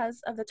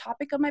because of the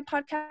topic of my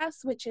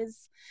podcast, which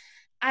is,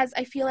 as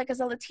I feel like as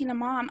a Latina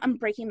mom, I'm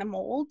breaking the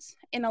mold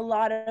in a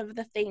lot of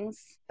the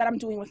things that I'm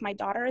doing with my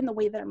daughter and the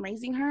way that I'm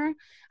raising her.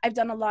 I've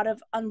done a lot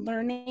of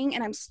unlearning,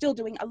 and I'm still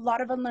doing a lot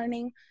of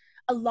unlearning,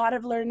 a lot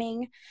of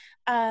learning.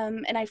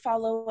 And I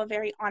follow a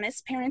very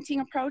honest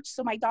parenting approach.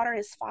 So my daughter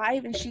is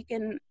 5, and she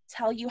can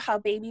tell you how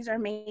babies are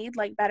made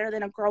like better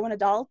than a grown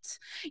adult,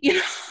 you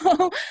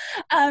know.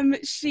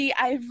 She's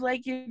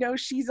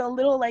a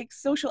little like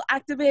social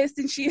activist,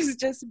 and she is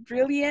just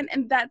brilliant,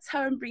 and that's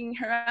how I'm bringing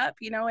her up,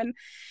 you know. And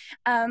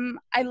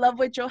I love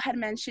what Joe had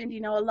mentioned,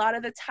 you know, a lot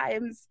of the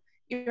times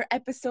your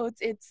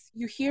episodes,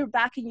 you hear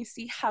back and you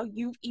see how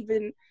you've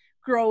even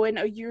grown,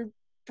 or you're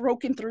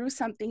broken through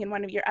something in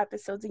one of your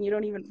episodes and you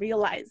don't even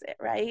realize it,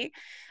 right?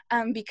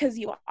 Because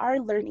you are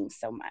learning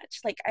so much.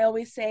 Like I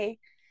always say,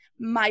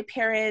 my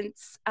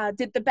parents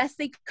did the best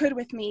they could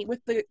with me,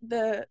 with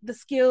the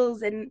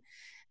skills and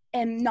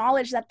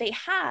knowledge that they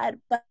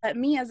had, but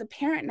me as a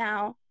parent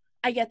now,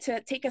 I get to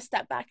take a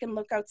step back and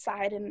look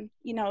outside and,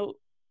 you know,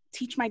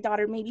 teach my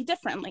daughter maybe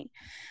differently.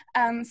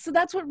 So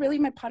that's what really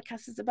my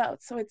podcast is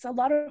about. So it's a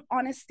lot of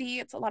honesty,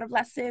 it's a lot of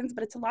lessons,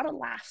 but it's a lot of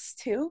laughs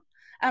too.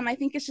 I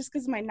think it's just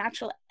because of my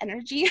natural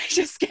energy. I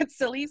just get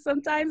silly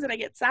sometimes and I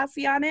get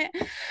sassy on it.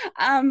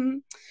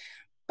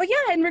 But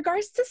yeah, in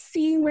regards to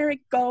seeing where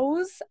it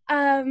goes,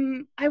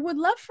 I would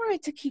love for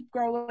it to keep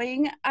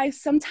growing. I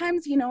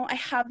sometimes, you know, I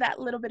have that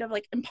little bit of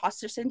like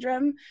imposter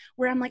syndrome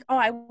where I'm like, oh,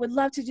 I would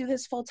love to do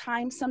this full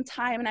time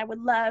sometime. And I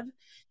would love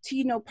to,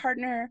 you know,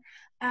 partner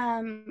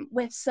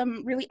with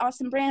some really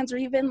awesome brands, or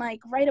even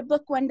like write a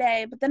book one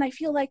day. But then I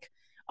feel like,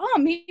 oh,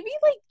 maybe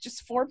like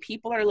just 4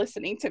 people are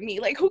listening to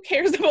me. Like, who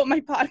cares about my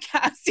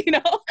podcast, you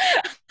know?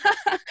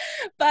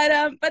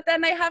 But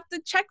then I have to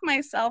check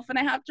myself, and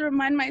I have to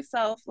remind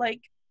myself,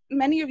 like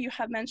many of you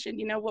have mentioned,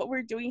 you know, what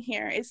we're doing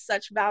here is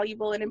such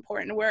valuable and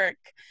important work.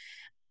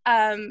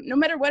 No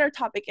matter what our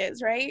topic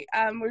is, right?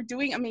 We're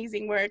doing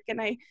amazing work,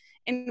 and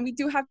we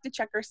do have to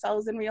check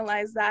ourselves and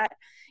realize that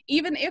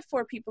even if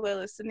 4 people are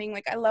listening,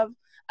 like I love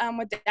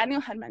what Daniel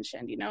had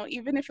mentioned, you know,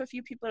 even if a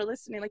few people are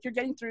listening, like you're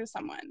getting through to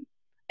someone.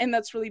 And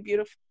that's really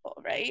beautiful,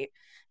 right?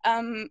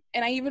 And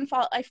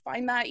I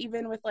find that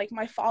even with like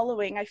my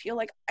following, I feel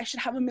like I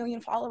should have 1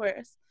 million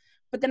followers.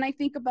 But then I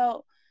think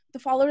about the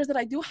followers that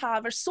I do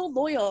have are so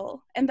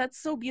loyal, and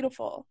that's so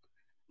beautiful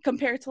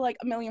compared to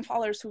like 1 million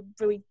followers who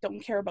really don't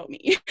care about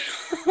me.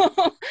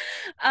 But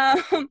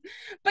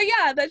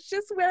yeah, that's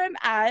just where I'm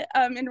at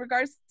in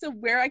regards to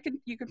where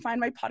you can find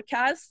my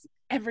podcast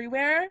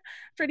everywhere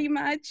pretty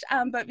much.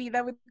 But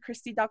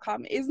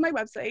VidaWithChristy.com is my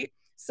website.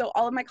 So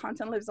all of my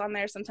content lives on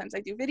there. Sometimes I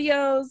do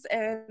videos,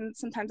 and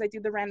sometimes I do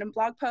the random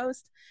blog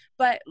post.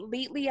 But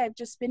lately, I've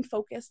just been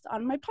focused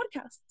on my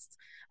podcasts.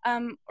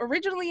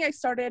 Originally, I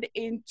started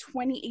in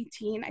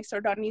 2018. I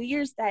started on New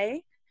Year's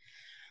Day.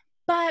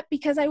 But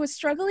because I was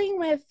struggling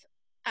with,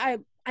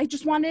 at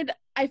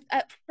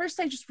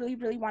first I just really,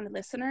 really wanted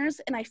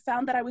listeners. And I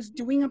found that I was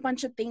doing a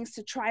bunch of things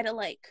to try to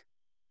like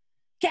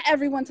get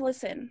everyone to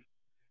listen.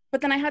 But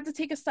then I had to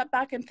take a step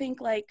back and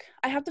think like,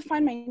 I have to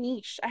find my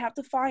niche. I have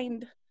to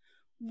find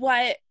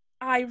what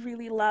I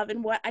really love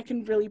and what I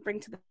can really bring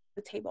to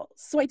the table.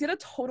 So I did a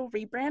total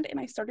rebrand, and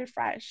I started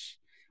fresh,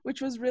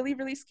 which was really,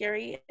 really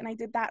scary. And I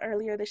did that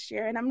earlier this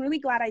year, and I'm really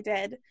glad I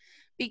did,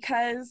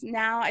 because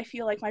now I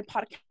feel like my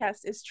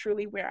podcast is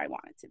truly where I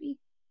want it to be.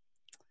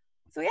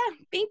 So yeah,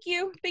 thank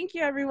you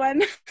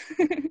everyone.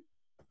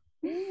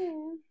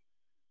 Yeah.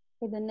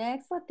 Okay, the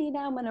next Latina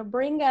I'm gonna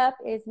bring up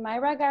is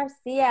Mayra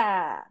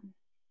Garcia.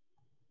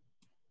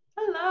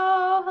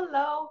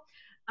 Hello.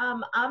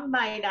 I'm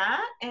Mayra,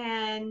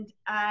 and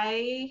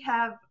I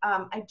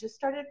just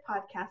started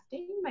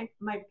podcasting.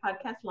 My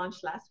podcast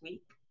launched last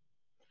week.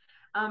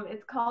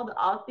 It's called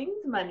All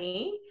Things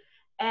Money,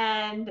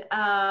 and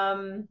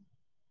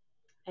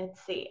let's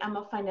see, I'm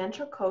a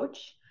financial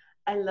coach.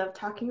 I love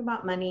talking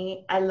about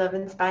money. I love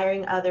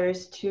inspiring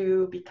others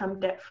to become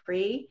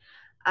debt-free.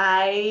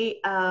 I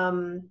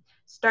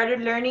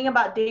started learning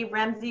about Dave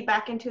Ramsey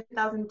back in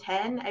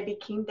 2010. I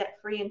became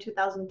debt-free in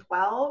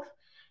 2012,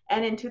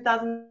 and in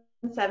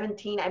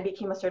 2017, I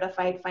became a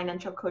certified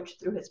financial coach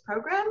through his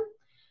program.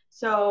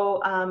 So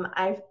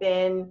I've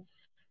been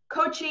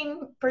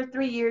coaching for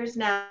 3 years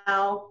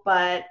now,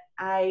 but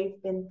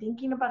I've been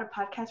thinking about a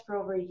podcast for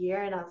over a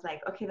year, and I was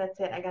like, okay, that's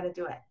it. I got to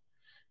do it.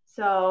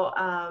 So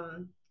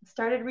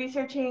started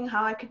researching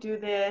how I could do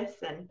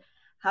this and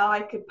how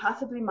I could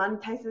possibly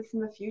monetize this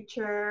in the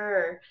future.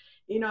 Or,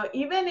 you know,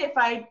 even if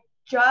I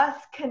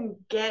just can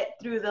get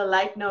through the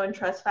like, know, and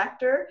trust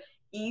factor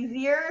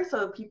easier,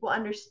 so people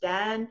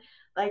understand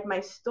like my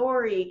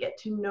story, get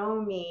to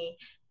know me,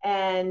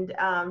 and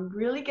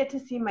really get to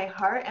see my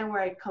heart and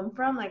where I come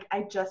from. Like,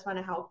 I just want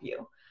to help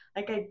you.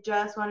 Like, I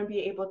just want to be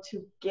able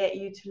to get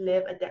you to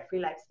live a debt-free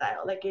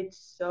lifestyle. Like,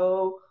 it's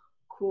so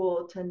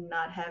cool to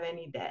not have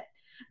any debt.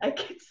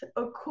 Like, it's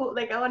so cool.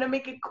 Like, I want to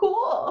make it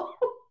cool.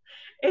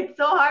 It's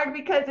so hard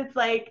because it's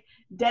like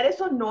debt is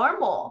so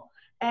normal.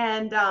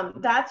 And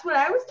that's what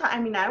I was taught. I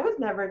mean, I was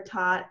never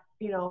taught,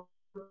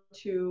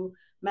 to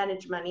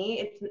manage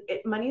money.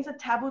 Money is a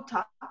taboo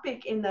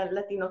topic in the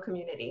Latino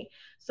community.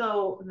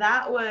 So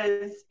that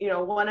was,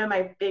 one of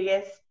my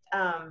biggest,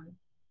 I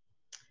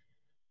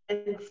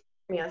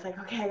was like,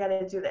 okay, I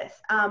gotta do this.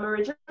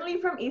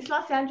 Originally from East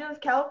Los Angeles,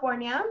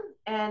 California,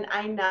 and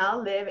I now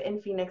live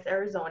in Phoenix,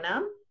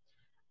 Arizona.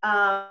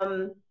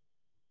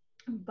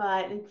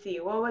 But let's see,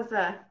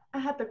 I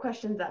had the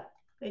questions up.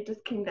 They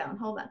just came down.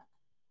 Hold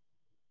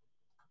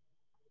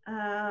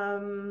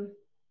on.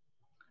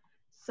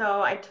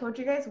 So I told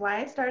you guys why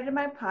I started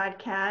my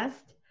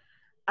podcast.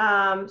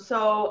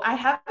 So I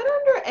have it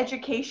under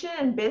education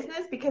and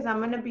business because I'm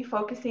going to be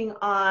focusing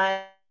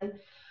on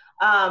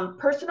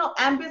personal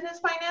and business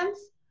finance.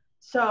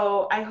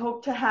 So I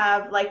hope to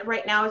have, like,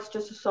 right now it's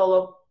just a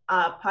solo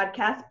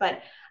podcast,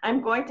 but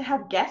I'm going to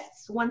have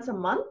guests once a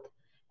month.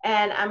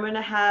 And I'm going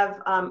to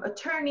have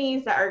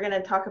attorneys that are going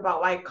to talk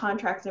about why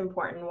contracts are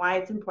important, why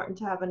it's important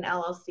to have an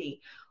LLC,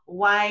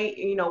 why,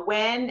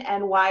 when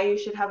and why you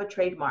should have a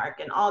trademark,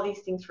 and all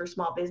these things for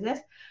small business.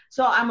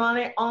 So I'm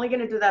only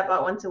going to do that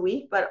about once a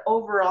week. But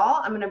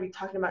overall, I'm going to be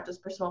talking about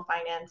just personal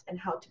finance and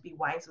how to be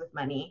wise with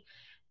money.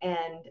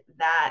 And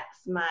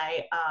that's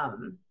my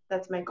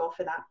goal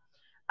for that.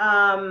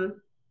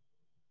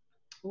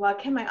 What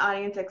can my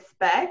audience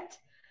expect?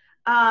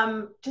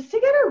 Just to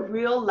get a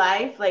real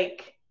life,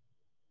 like,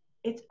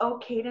 it's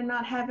okay to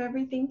not have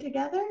everything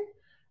together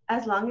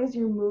as long as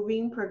you're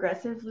moving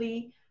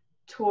progressively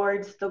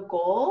towards the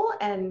goal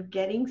and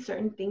getting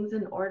certain things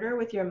in order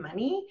with your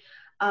money.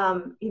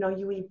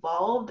 You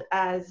evolved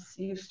as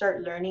you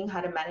start learning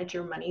how to manage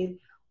your money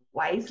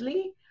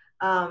wisely,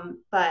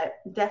 but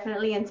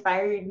definitely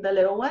inspiring the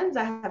little ones.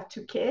 I have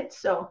 2 kids,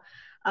 so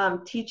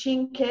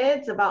teaching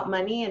kids about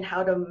money and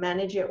how to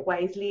manage it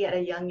wisely at a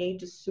young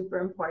age is super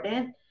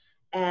important,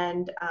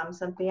 and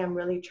something I'm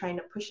really trying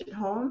to push it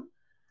home.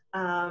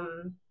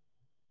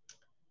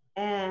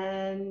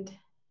 And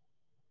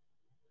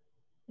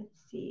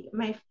let's see,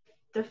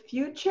 the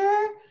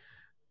future,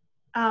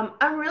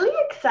 I'm really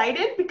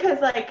excited because,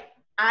 like,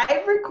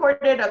 I've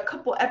recorded a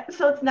couple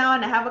episodes now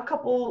and I have a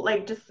couple,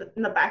 like, just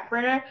in the back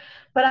burner,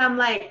 but I'm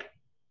like,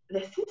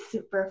 this is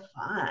super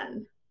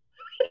fun.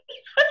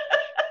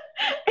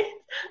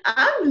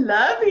 I'm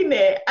loving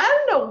it.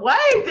 I don't know why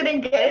I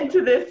didn't get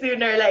into this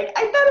sooner. Like,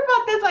 I thought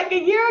about this like a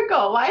year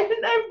ago. Why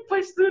didn't I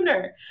push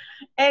sooner?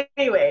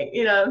 Anyway,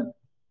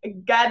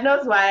 God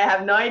knows why. I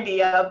have no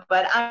idea,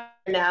 but I'm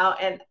here now,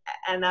 and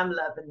I'm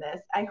loving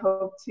this. I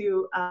hope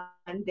to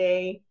one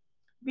day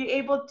be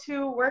able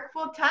to work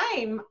full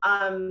time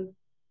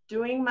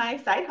doing my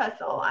side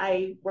hustle.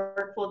 I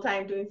work full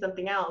time doing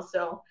something else.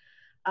 So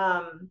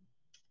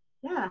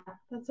yeah,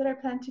 that's what I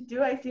plan to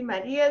do. I see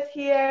Maria's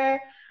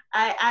here.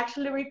 I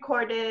actually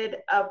recorded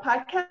a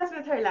podcast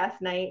with her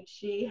last night.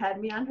 She had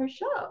me on her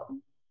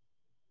show.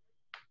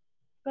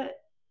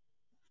 But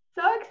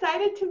so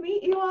excited to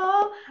meet you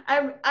all.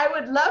 I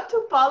would love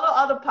to follow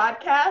all the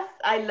podcasts.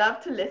 I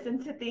love to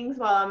listen to things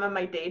while I'm on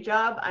my day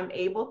job. I'm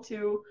able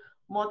to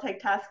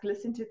multitask,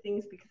 listen to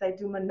things because I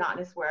do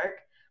monotonous work.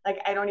 Like,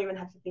 I don't even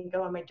have to think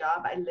about my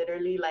job. I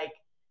literally, like,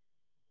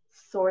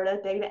 sort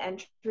of data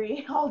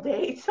entry all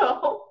day.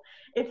 So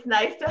it's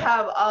nice to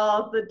have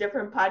all the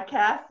different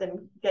podcasts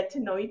and get to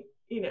know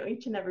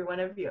each and every one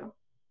of you.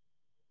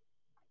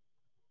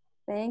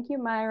 Thank you,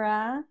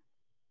 Myra.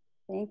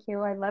 Thank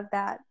you. I love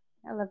that.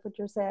 I love what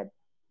you said.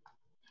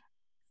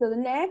 So the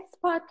next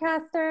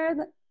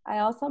podcaster, I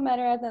also met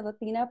her at the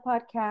Latina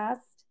podcast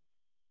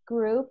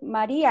group,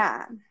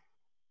 Maria.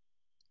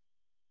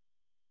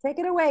 Take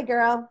it away,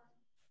 girl.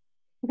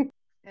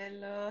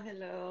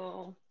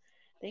 Hello.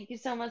 Thank you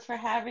so much for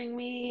having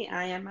me.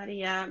 I am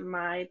Maria.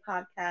 My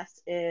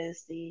podcast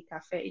is the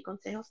Café y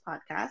Consejos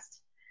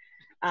podcast.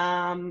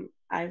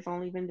 I've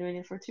only been doing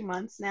it for 2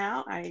 months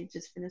now. I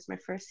just finished my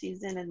first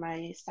season, and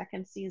my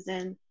second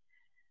season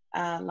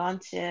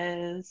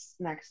launches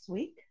next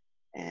week,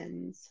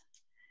 and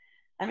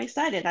I'm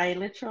excited. I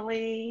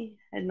literally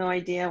had no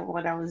idea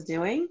what I was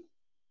doing.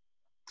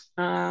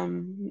 A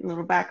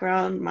little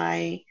background,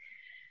 my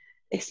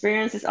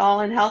experience is all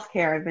in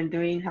healthcare. I've been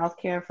doing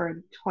healthcare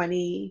for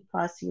 20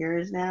 plus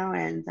years now,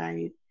 and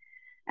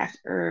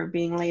after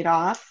being laid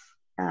off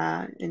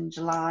in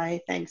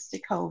July thanks to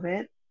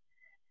COVID,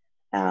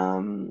 I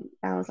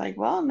was like,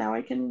 well, now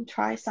I can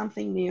try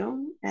something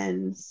new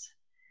and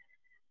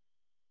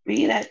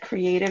be that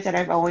creative that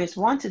I've always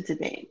wanted to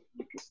be.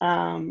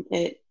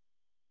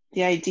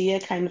 The idea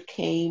kind of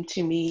came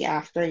to me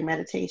after a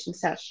meditation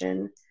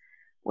session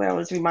where I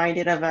was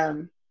reminded of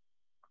a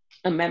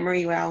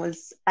memory where I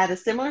was at a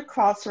similar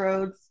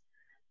crossroads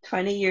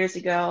 20 years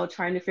ago,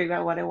 trying to figure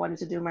out what I wanted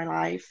to do in my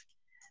life,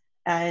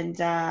 and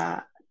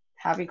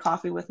having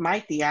coffee with my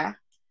tia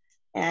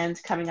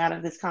and coming out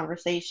of this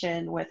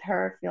conversation with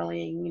her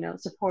feeling,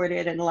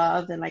 supported and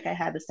loved, and like I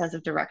had a sense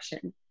of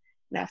direction.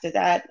 And after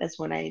that is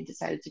when I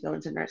decided to go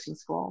into nursing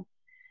school.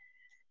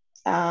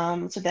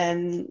 So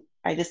then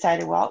I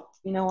decided, well,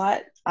 you know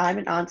what? I'm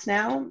an aunt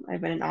now.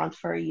 I've been an aunt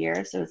for a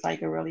year, so it's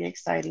like a really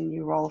exciting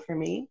new role for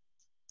me.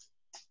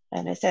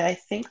 And I said, I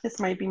think this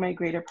might be my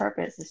greater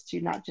purpose, is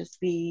to not just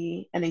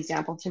be an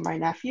example to my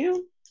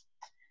nephew,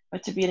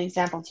 but to be an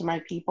example to my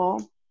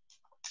people.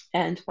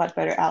 And what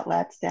better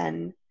outlets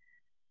than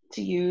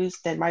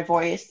my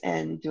voice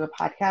and do a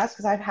podcast?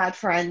 Because I've had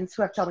friends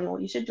who have told me, well,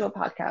 you should do a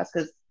podcast,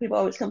 because people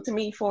always come to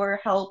me for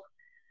help,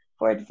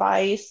 for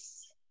advice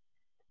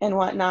and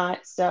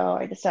whatnot. So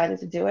I decided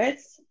to do it.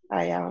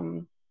 I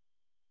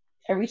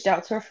reached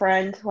out to a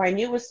friend who I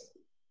knew was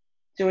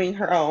doing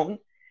her own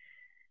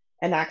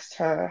and asked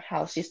her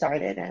how she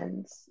started.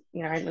 And,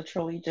 I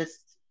literally just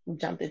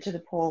jumped into the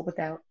pool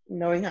without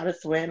knowing how to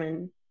swim.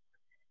 And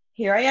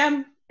here I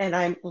am, and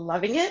I'm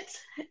loving it.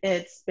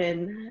 It's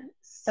been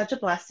such a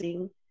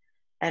blessing.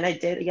 And I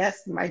did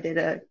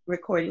a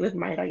recording with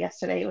Mayra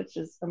yesterday, which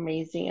is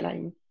amazing.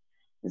 And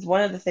it's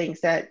one of the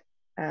things that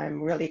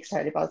I'm really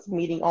excited about, is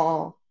meeting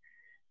all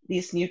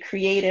these new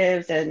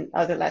creatives and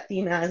other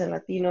Latinas and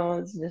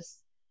Latinos, just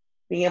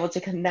being able to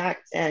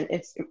connect. And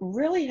it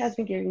really has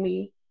been giving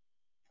me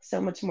so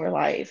much more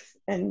life.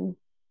 And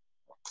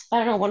I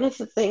don't know, one of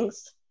the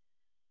things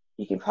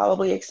you can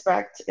probably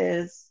expect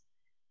is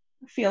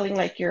feeling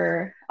like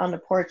you're on the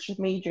porch with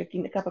me,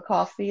 drinking a cup of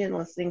coffee and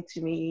listening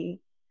to me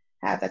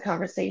have that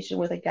conversation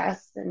with a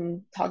guest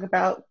and talk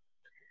about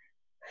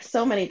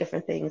so many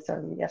different things.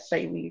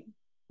 Yesterday,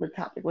 the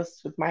topic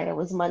with Mayra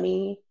was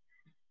money,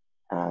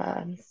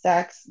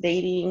 sex,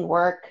 dating,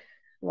 work,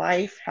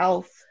 life,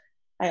 health.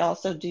 I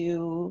also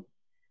do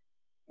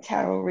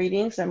tarot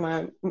readings.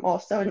 I'm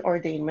also an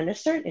ordained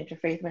minister, an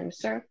interfaith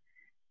minister.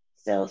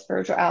 So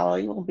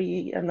spirituality will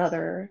be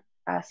another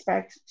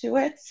aspect to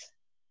it.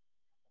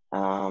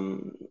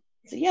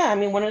 So yeah,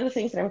 one of the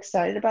things that I'm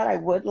excited about, I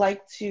would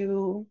like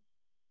to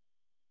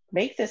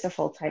make this a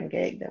full-time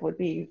gig. That would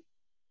be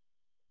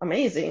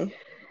amazing.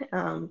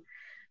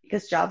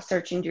 Because job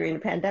searching during the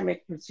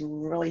pandemic was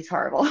really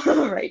horrible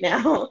right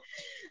now.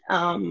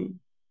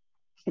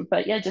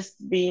 But yeah,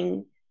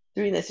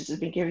 doing this has just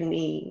been giving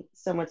me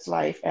so much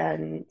life,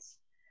 and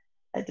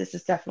this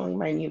is definitely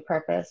my new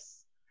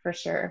purpose for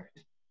sure.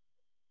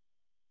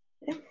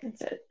 Yeah,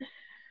 that's it.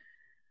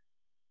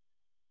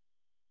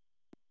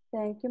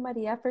 Thank you,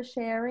 Maria, for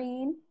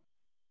sharing.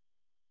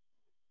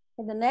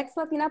 And the next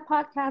Latina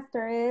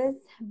podcaster is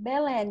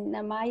Belen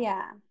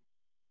Namaya.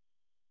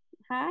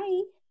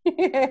 Hi.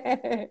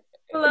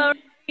 Hello,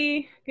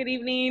 everybody. Good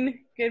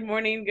evening, good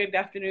morning, good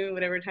afternoon,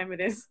 whatever time it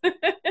is.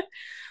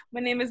 My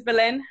name is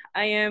Belen.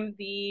 I am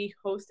the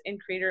host and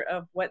creator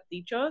of What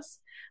Dichos.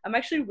 I'm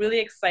actually really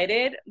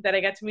excited that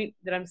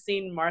I'm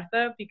seeing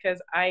Martha,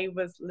 because I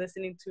was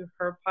listening to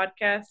her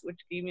podcast, which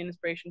gave me an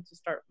inspiration to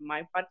start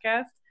my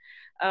podcast.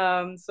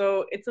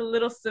 So it's a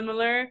little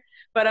similar,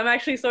 but I'm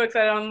actually so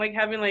excited. I'm like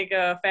having like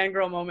a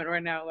fangirl moment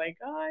right now. Like,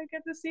 oh, I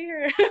get to see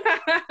her.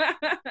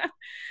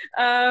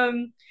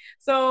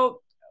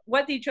 So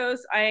What Dichos,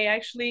 I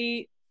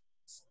actually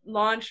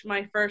launched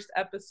my first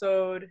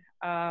episode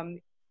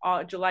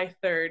July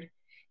 3rd,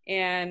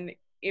 and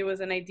it was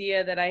an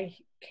idea that I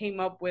came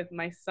up with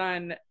my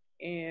son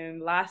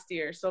in last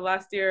year. So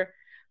last year,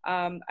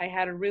 I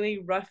had a really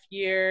rough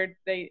year.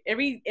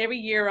 Every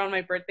year around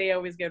my birthday, I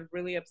always get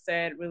really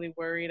upset, really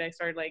worried. I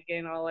started like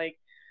getting all like,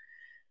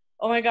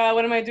 oh my God,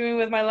 what am I doing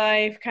with my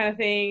life kind of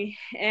thing.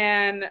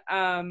 And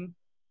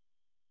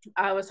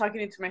I was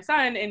talking to my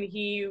son, and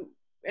he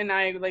and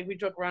I, like, we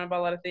joke around about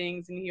a lot of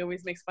things, and he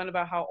always makes fun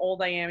about how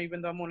old I am,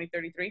 even though I'm only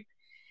 33.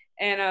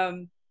 And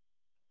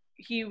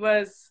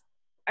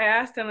I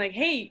asked him, like,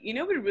 hey,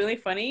 it'd be really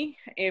funny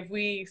if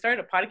we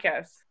started a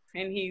podcast.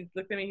 And he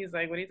looked at me, he's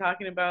like, what are you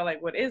talking about?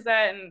 Like, what is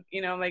that? And,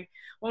 I'm like,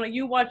 well,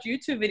 you watch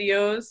YouTube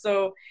videos,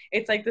 so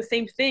it's like the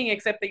same thing,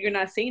 except that you're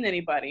not seeing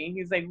anybody.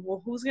 He's like,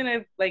 well, who's going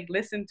to like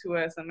listen to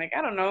us? I'm like,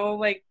 I don't know,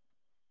 like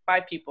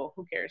 5 people,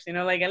 who cares?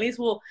 Like, at least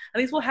we'll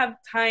have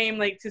time,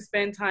 like, to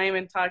spend time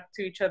and talk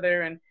to each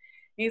other. And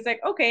he's like,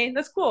 okay,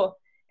 that's cool.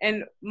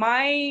 And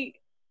my,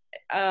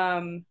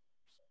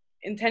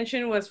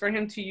 intention was for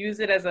him to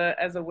use it as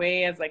a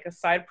way, as like a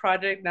side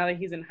project now that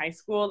he's in high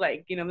school.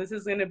 Like, this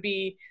is going to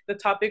be the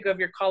topic of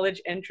your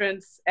college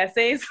entrance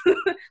essays.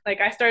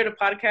 Like, I started a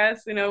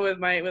podcast, with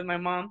my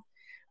mom.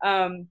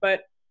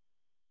 But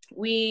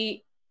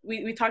we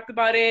talked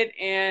about it,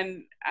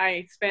 and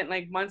I spent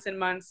like months and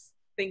months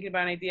thinking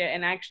about an idea,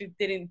 and I actually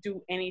didn't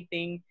do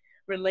anything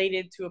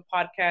related to a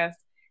podcast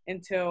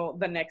until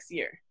the next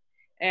year.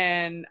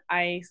 And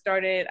I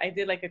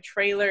did like a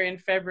trailer in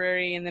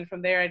February, and then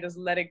from there I just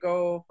let it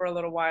go for a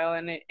little while,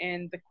 and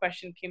the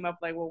question came up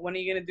like, well, when are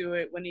you gonna do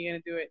it? When are you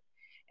gonna do it?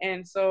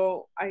 And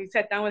so I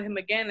sat down with him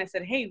again. I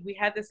said, hey, we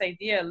had this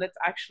idea, let's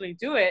actually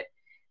do it.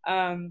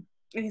 And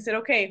he said,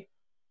 okay.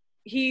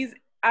 He's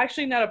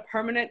actually not a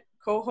permanent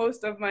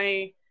co-host of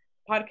my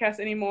podcast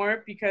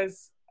anymore,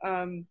 because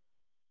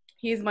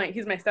he's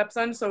my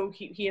stepson, so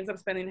he ends up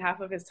spending half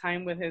of his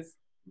time with his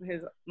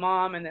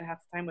mom and then half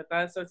the time with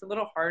us. So it's a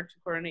little hard to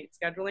coordinate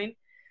scheduling.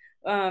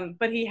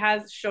 But he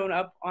has shown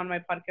up on my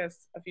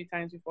podcast a few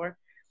times before.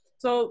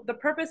 So the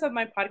purpose of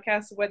my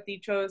podcast, What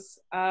Dichos,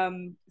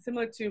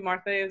 similar to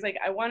Martha, is like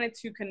I wanted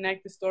to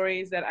connect the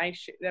stories that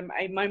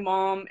my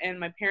mom and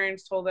my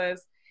parents told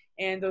us,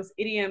 and those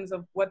idioms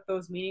of what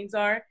those meanings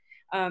are.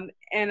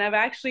 And I've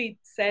actually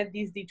said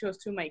these dichos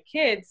to my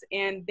kids,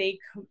 and they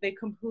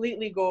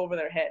completely go over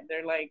their head.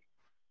 They're like,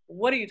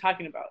 "What are you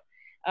talking about?"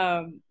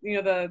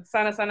 The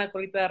sana sana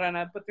colita de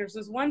rana. But there's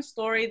this one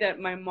story that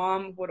my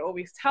mom would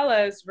always tell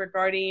us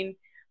regarding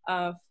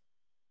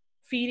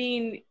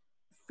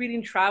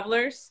feeding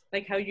travelers,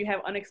 like how you have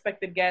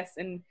unexpected guests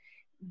and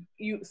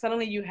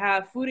you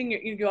have food in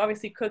you're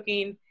obviously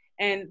cooking,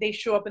 and they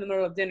show up in the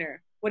middle of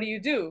dinner. What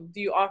do?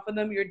 Do you offer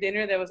them your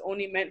dinner that was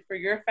only meant for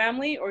your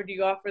family, or do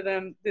you offer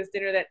them this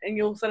dinner and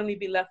you'll suddenly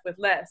be left with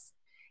less?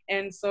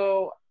 And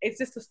so it's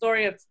just a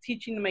story of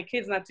teaching my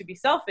kids not to be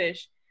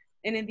selfish.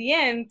 And in the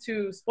end,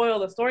 to spoil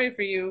the story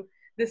for you,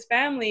 this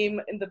family,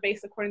 in the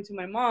base, according to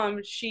my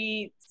mom,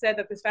 she said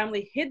that this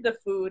family hid the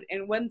food,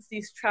 and once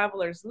these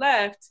travelers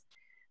left,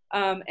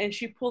 and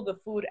she pulled the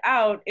food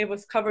out, it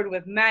was covered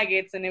with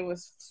maggots and it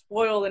was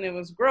spoiled and it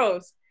was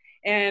gross.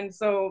 And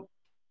so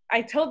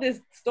I told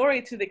this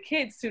story to the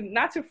kids to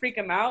not to freak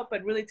them out,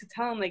 but really to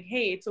tell them like,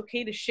 hey, it's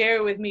okay to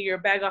share with me your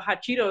bag of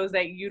hot Cheetos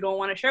that you don't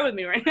want to share with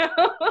me right now.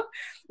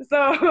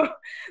 so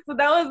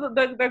that was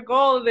the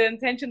goal, the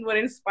intention, what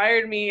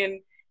inspired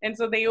me. And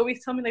so they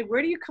always tell me like,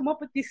 where do you come up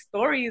with these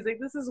stories? Like,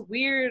 this is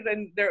weird.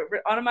 And their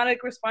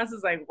automatic response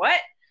is like, what?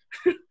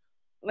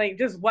 Like,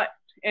 just what?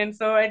 And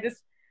so I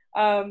just,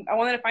 I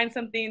wanted to find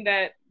something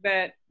that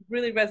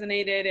really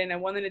resonated, and I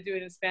wanted to do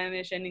it in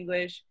Spanish and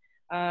English.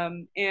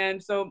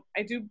 And so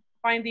I do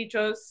find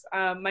dichos.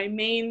 My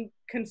main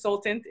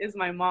consultant is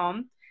my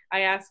mom.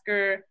 I ask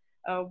her,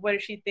 what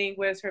does she think?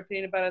 What is her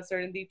opinion about a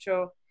certain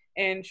dicho?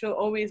 And she'll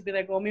always be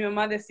like, well, mi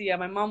mamá decía,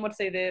 my mom would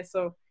say this.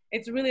 So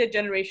it's really a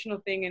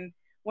generational thing. And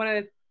one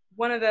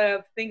of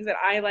the things that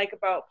I like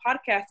about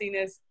podcasting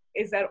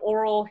is that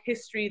oral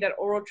history, that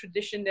oral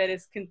tradition that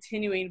is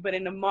continuing, but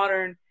in a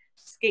modern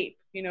scape.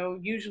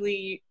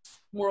 Usually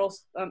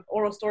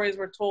oral stories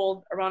were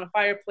told around a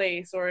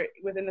fireplace or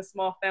within a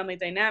small family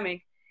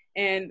dynamic,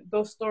 and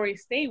those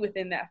stories stay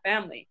within that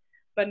family.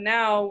 But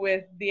now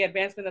with the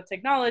advancement of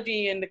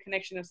technology and the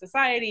connection of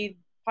society,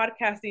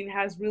 podcasting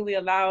has really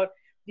allowed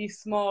these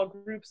small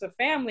groups of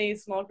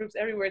families, small groups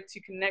everywhere, to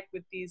connect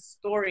with these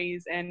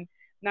stories. And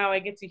now I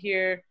get to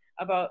hear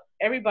about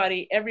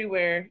everybody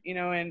everywhere,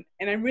 and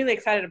I'm really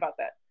excited about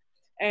that.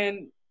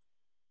 And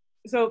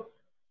so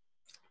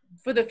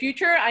for the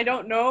future, I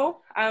don't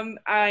know.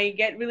 I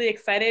get really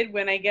excited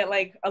when I get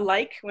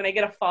when I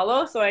get a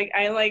follow. So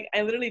I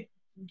literally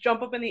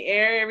jump up in the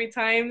air every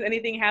time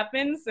anything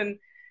happens. And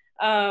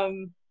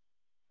I'm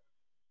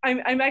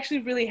actually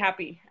really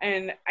happy,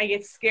 and I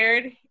get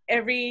scared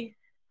every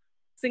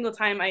single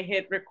time I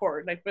hit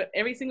record. But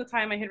every single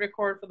time I hit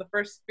record, for the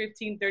first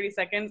 15-30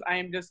 seconds, I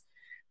am just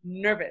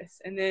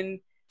nervous. And then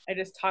I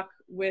just talk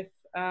with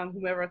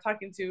whomever I'm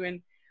talking to,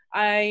 and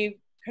I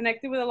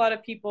connected with a lot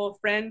of people,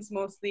 friends,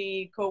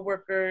 mostly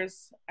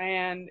co-workers,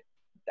 and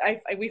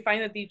we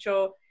find that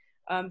dicho,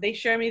 they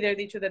share me their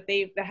dicho that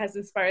has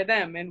inspired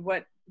them, and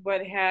what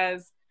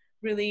has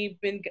really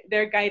been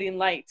their guiding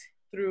light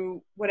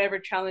through whatever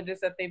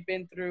challenges that they've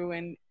been through,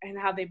 and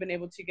how they've been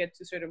able to get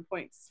to certain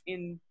points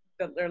in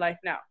their life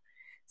now.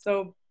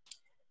 So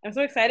I'm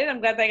so excited. I'm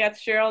glad that I got to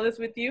share all this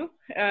with you.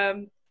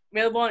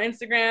 Available on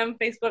Instagram,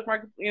 Facebook,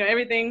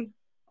 everything,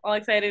 all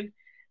excited.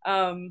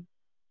 But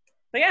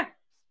yeah.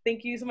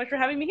 Thank you so much for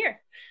having me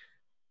here.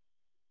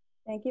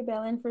 Thank you,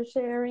 Belen, for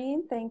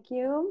sharing. Thank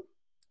you.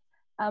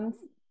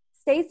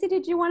 Stacy,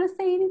 did you want to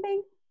say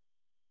anything?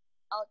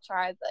 I'll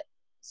try, but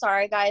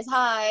sorry, guys.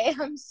 Hi,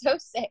 I'm so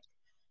sick.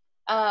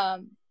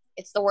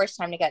 It's the worst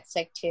time to get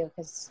sick, too,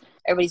 because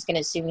everybody's going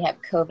to assume you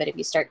have COVID if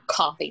you start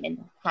coughing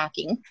and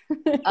hacking.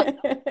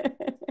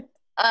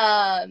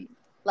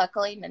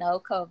 Luckily,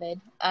 no COVID.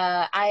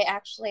 I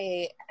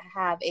actually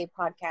have a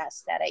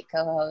podcast that I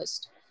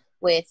co-host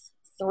with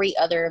 3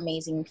 other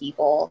amazing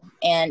people,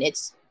 and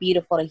it's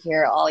beautiful to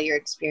hear all your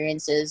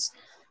experiences.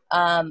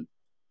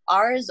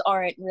 Ours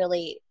aren't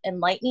really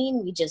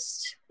enlightening.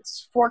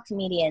 It's 4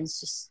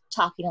 comedians just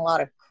talking a lot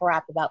of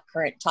crap about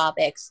current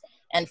topics,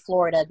 and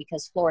Florida,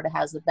 because Florida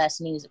has the best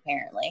news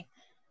apparently.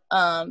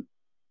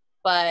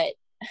 But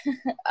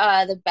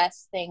the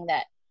best thing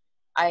that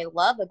I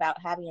love about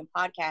having a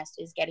podcast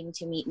is getting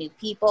to meet new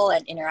people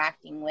and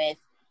interacting with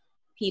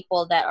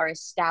people that are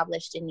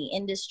established in the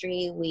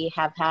industry. We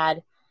have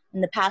had, in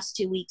the past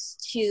 2 weeks,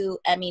 2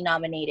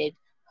 Emmy-nominated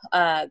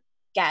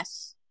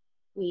guests.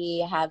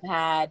 We're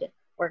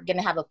going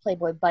to have a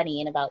Playboy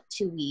Bunny in about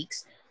 2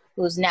 weeks,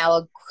 who's now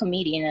a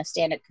comedian, a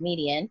stand-up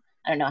comedian.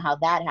 I don't know how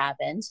that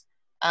happened.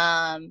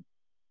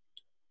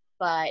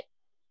 But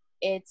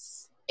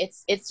it's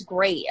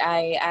great.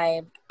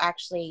 I've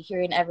actually,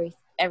 hearing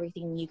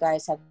everything you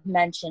guys have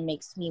mentioned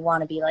makes me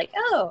want to be like,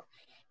 oh,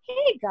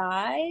 hey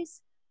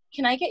guys,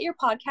 can I get your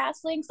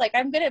podcast links? Like,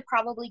 I'm going to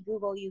probably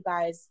Google you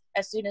guys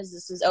as soon as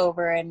this is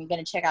over, and I'm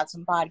going to check out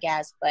some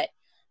podcasts, but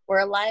we're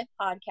a live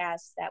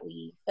podcast that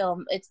we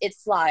film.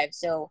 It's live.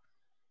 So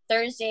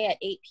Thursday at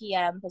 8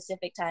 p.m.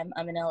 Pacific time,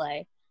 I'm in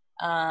LA.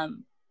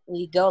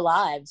 We go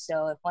live.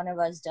 So if one of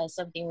us does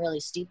something really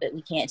stupid,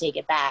 we can't take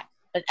it back.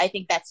 But I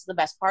think that's the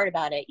best part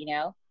about it, you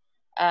know?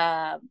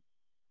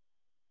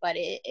 But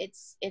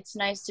it's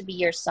nice to be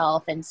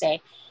yourself and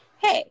say,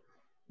 hey,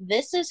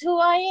 this is who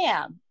I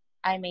am.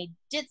 I'm a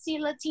ditzy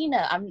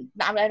Latina.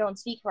 I don't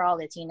speak for all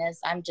Latinas.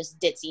 I'm just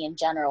ditzy in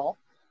general.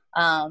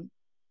 But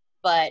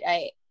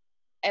I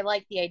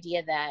like the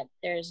idea that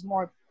there's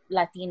more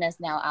Latinas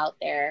now out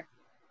there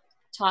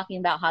talking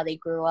about how they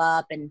grew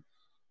up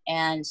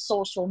and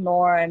social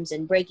norms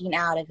and breaking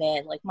out of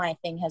it. Like, my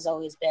thing has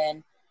always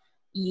been,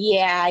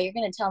 yeah, you're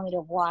going to tell me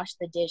to wash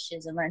the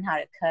dishes and learn how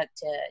to cook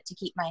to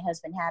keep my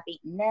husband happy.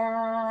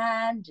 Nah,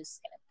 I'm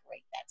just going to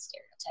break that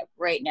stereotype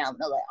right now. I'm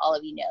going to let all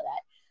of you know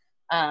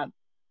that.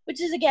 Which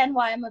is, again,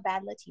 why I'm a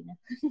bad Latina.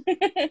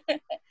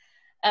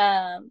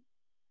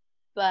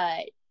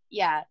 But,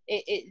 yeah,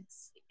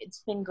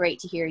 it's been great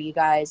to hear you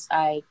guys.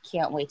 I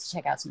can't wait to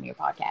check out some of your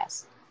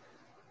podcasts.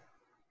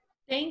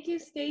 Thank you,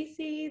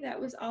 Stacy. That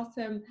was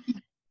awesome.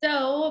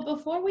 So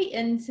before we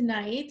end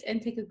tonight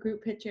and take a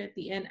group picture at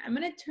the end, I'm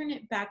going to turn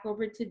it back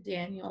over to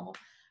Daniel.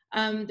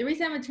 The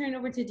reason I'm going to turn it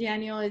over to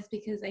Daniel is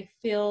because I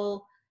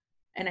feel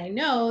and I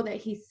know that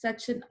he's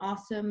such an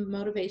awesome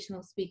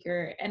motivational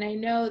speaker. And I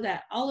know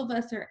that all of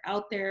us are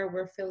out there,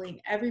 we're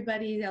filling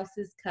everybody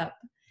else's cup.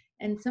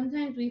 And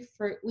sometimes we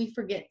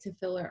forget to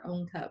fill our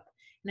own cup.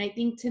 And I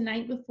think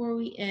tonight before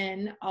we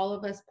end, all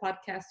of us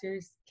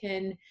podcasters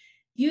can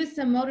use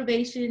some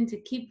motivation to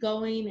keep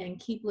going and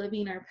keep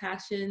living our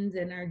passions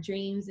and our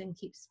dreams and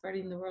keep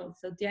spreading the world.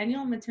 So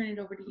Daniel, I'm gonna turn it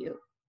over to you.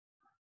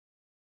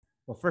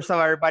 Well, first of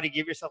all, everybody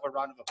give yourself a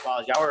round of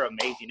applause. Y'all were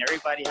amazing.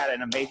 Everybody had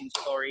an amazing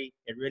story.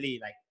 It really,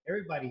 like,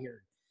 everybody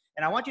here.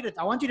 And I want you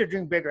to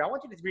dream bigger. I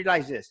want you to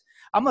realize this.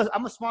 I'm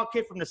a small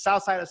kid from the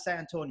south side of San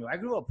Antonio. I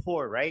grew up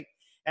poor, right?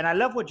 And I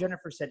love what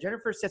Jennifer said.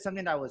 Jennifer said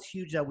something that was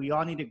huge that we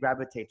all need to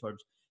gravitate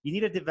towards. You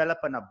need to develop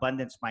an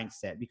abundance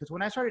mindset. Because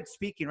when I started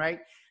speaking, right,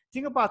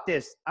 think about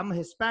this. I'm a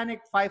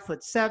Hispanic,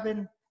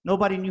 5'7".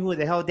 Nobody knew who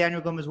the hell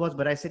Daniel Gomez was,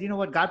 but I said, you know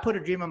what? God put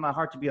a dream in my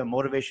heart to be a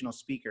motivational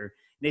speaker.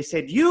 And they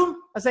said, you? I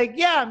was like,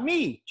 yeah,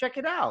 me. Check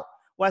it out.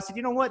 Well, I said,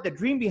 you know what? The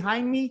dream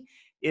behind me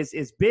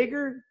is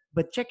bigger,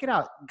 but check it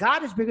out.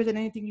 God is bigger than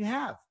anything you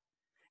have.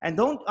 And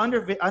don't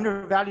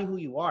undervalue who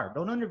you are.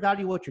 Don't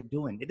undervalue what you're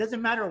doing. It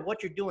doesn't matter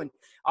what you're doing.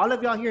 All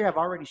of y'all here have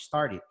already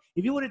started.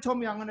 If you would have told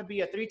me I'm going to be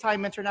a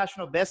 3-time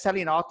international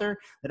best-selling author,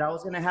 that I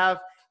was going to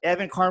have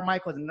Evan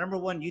Carmichael, the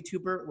 #1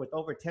 YouTuber with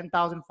over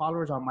 10,000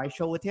 followers on my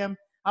show with him,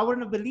 I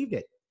wouldn't have believed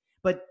it.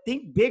 But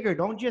think bigger.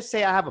 Don't just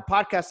say I have a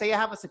podcast. Say I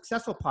have a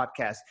successful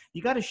podcast.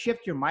 You got to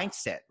shift your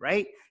mindset,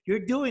 right?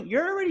 You're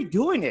already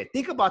doing it.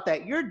 Think about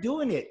that. You're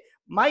doing it.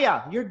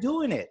 Maya, you're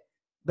doing it.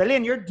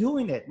 Belen, you're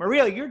doing it.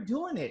 Maria, you're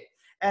doing it.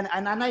 And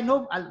I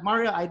know,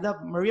 Maria, I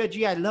love Maria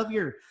G. I love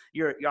your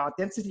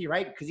authenticity,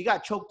 right? Because you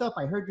got choked up.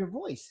 I heard your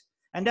voice.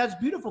 And that's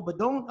beautiful. But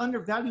don't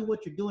undervalue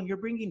what you're doing. You're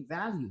bringing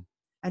value.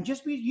 And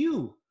just be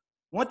you.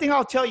 One thing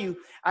I'll tell you,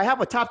 I have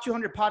a top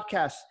 200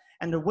 podcast.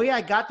 And the way I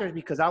got there is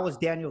because I was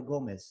Daniel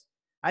Gomez.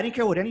 I didn't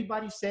care what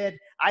anybody said.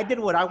 I did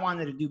what I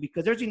wanted to do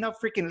because there's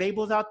enough freaking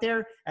labels out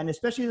there. And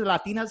especially the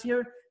Latinas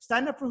here,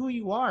 stand up for who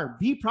you are.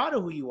 Be proud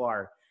of who you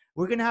are.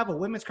 We're going to have a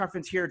women's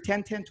conference here,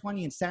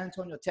 10/10/20 in San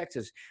Antonio,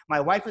 Texas. My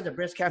wife is a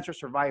breast cancer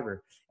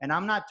survivor. And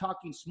I'm not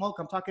talking smoke.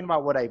 I'm talking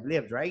about what I've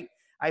lived, right?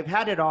 I've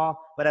had it all,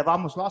 but I've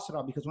almost lost it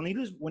all. Because when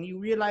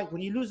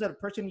you lose a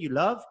person you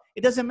love,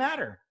 it doesn't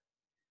matter.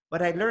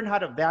 But I learned how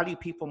to value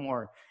people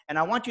more. And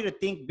I want you to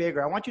think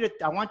bigger. I want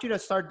you to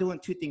start doing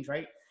two things,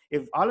 right?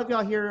 If all of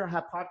y'all here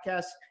have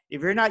podcasts,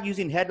 if you're not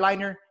using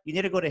Headliner, you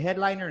need to go to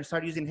Headliner and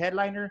start using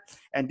Headliner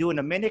and doing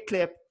a minute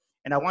clip.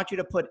 And I want you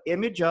to put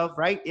image of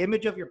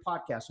your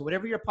podcast. So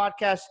whatever your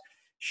podcast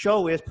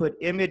show is, put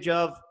image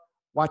of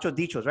Guacho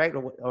Dichos, right?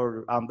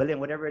 Or Belen,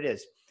 whatever it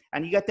is.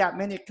 And you get that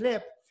minute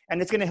clip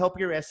and it's going to help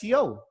your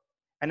SEO.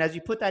 And as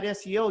you put that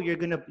SEO,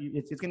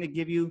 it's going to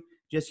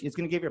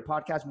give your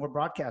podcast more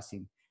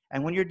broadcasting.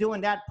 And when you're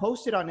doing that,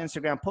 post it on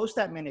Instagram, post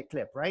that minute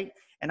clip, right?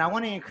 And I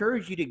want to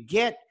encourage you to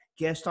get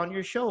guests on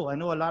your show. I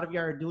know a lot of you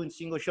are doing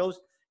single shows.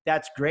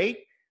 That's great.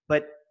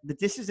 But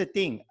this is the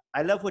thing.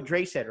 I love what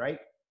Dre said, right?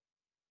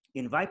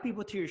 Invite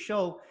people to your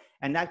show,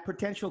 and that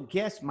potential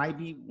guest might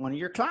be one of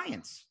your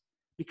clients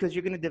because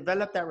you're going to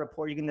develop that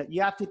rapport.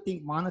 You have to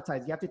think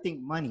monetize. You have to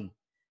think money.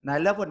 And I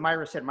love what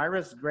Myra said.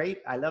 Myra's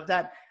great. I love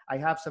that. I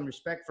have some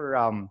respect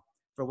for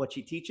what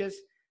she teaches.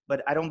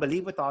 But I don't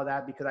believe with all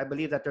that because I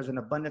believe that there's an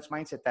abundance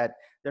mindset, that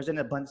there's an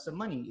abundance of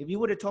money. If you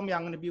would have told me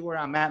I'm going to be where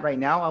I'm at right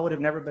now, I would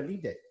have never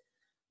believed it.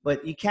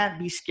 But you can't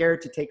be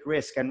scared to take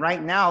risk. And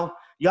right now,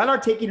 y'all are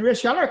taking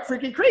risks. Y'all are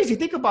freaking crazy.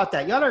 Think about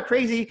that. Y'all are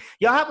crazy.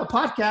 Y'all have a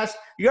podcast.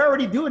 You're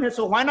already doing it.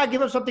 So why not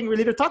give us something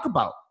really to talk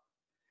about?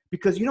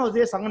 Because you know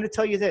this, I'm going to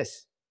tell you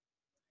this.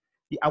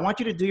 I want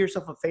you to do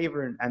yourself a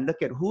favor and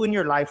look at who in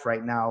your life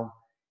right now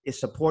is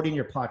supporting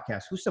your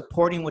podcast? Who's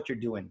supporting what you're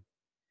doing?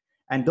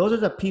 And those are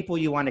the people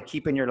you want to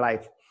keep in your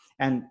life.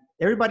 And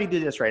everybody do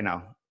this right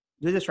now.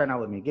 Do this right now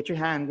with me. Get your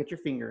hand, get your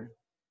finger.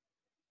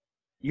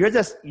 You're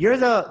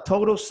the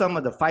total sum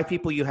of the 5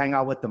 people you hang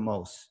out with the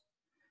most.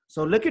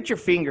 So look at your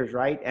fingers,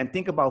 right? And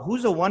think about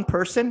who's the one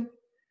person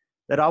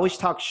that always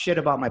talks shit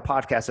about my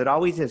podcast, that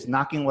always is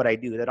knocking what I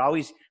do, that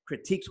always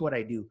critiques what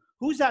I do.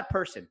 Who's that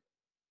person?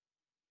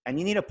 And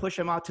you need to push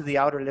them out to the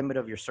outer limit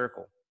of your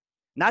circle.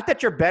 Not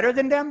that you're better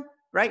than them,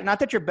 right? Not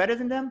that you're better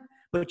than them,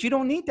 but you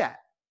don't need that.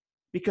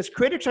 Because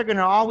critics are going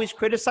to always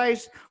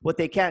criticize what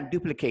they can't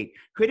duplicate.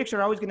 Critics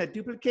are always going to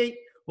duplicate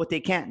what they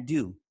can't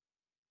do.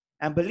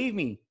 And believe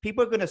me,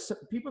 people are going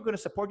to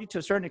support you to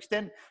a certain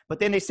extent, but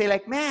then they say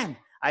like, man,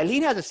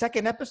 Eileen has a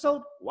second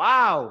episode?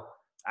 Wow.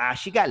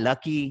 She got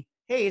lucky.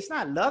 Hey, it's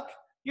not luck.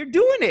 You're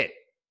doing it.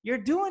 You're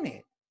doing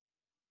it.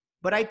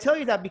 But I tell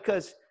you that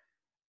because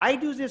I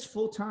do this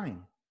full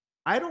time.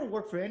 I don't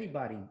work for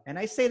anybody. And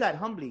I say that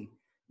humbly,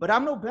 but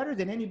I'm no better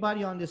than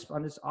anybody on this,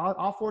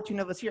 all 14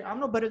 of us here. I'm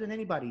no better than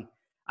anybody.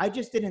 I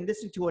just didn't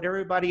listen to what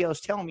everybody else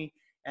tell me.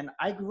 And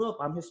I grew up,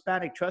 I'm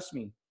Hispanic, trust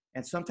me.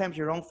 And sometimes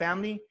your own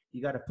family,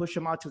 you got to push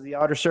them out to the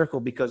outer circle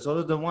because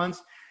those are the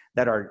ones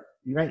that are,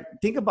 right?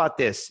 Think about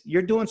this.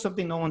 You're doing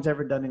something no one's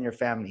ever done in your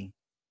family.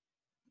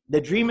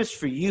 The dream is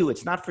for you.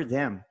 It's not for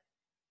them.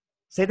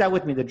 Say that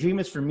with me. The dream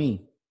is for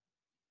me.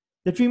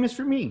 The dream is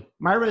for me.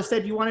 Myra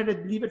said you wanted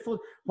to leave it full.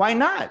 Why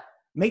not?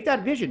 Make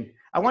that vision.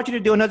 I want you to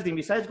do another thing.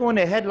 Besides going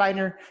to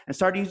Headliner and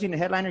start using the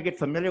Headliner, get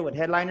familiar with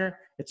Headliner.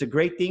 It's a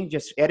great thing.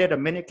 Just edit a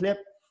minute clip.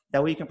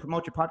 That way you can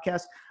promote your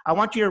podcast. I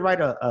want you to write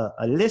a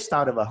list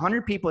out of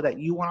 100 people that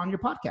you want on your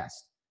podcast.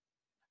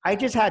 I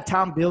just had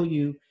Tom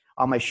Bilyeu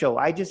on my show.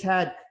 I just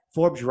had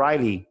Forbes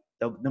Riley,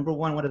 the #1,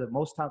 one of the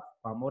most top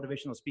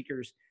motivational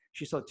speakers.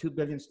 She sold 2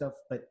 billion stuff.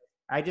 But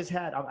I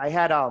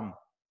had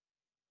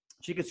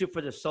Chicken Soup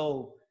for the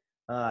Soul.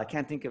 I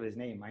can't think of his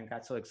name. I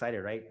got so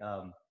excited, right?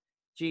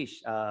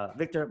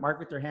 Mark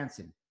Victor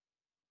Hansen.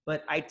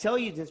 But I tell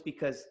you this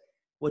because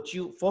what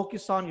you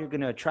focus on, you're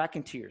going to attract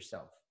into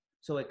yourself.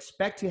 So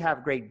expect to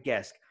have great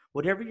guests.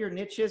 Whatever your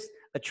niche is,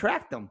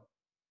 attract them.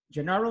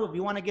 Gennaro, if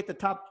you want to get the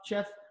top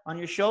chef on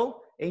your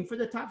show, aim for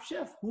the top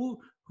chef.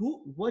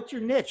 What's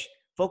your niche?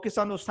 Focus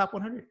on those top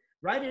 100.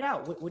 Write it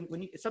out.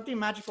 When something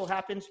magical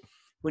happens,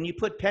 when you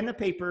put pen to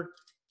paper,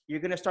 you're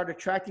going to start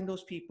attracting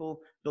those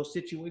people, those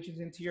situations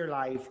into your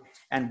life.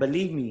 And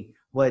believe me,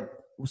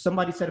 what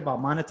somebody said about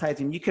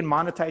monetizing, you can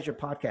monetize your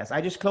podcast.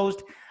 I just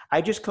closed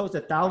a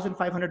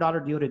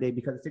 $1,500 deal today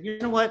because I said, you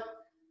know what?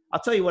 I'll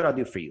tell you what I'll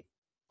do for you.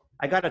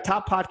 I got a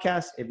top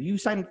podcast. If you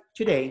sign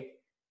today,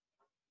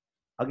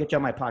 I'll get you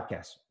on my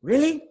podcast.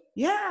 Really?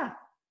 Yeah.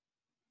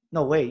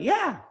 No way.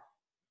 Yeah.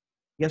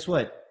 Guess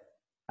what?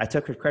 I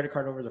took her credit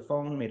card over the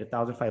phone, made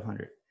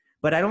 $1,500.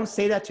 But I don't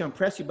say that to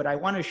impress you, but I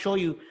want to show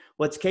you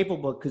what's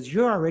capable because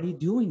you're already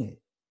doing it.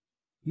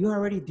 You're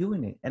already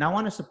doing it. And I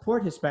want to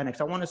support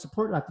Hispanics. I want to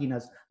support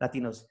Latinos.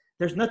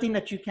 There's nothing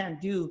that you can't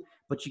do,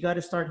 but you got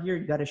to start here.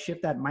 You got to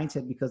shift that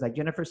mindset because like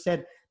Jennifer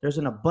said, there's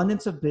an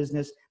abundance of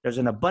business. There's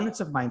an abundance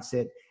of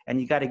mindset.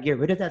 And you got to get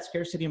rid of that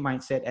scarcity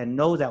mindset and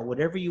know that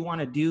whatever you want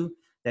to do,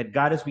 that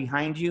God is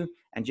behind you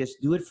and just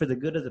do it for the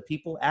good of the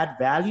people. Add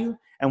value.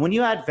 And when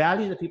you add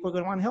value, the people are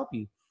going to want to help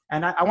you.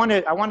 And I'm going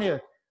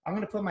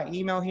to put my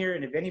email here.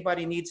 And if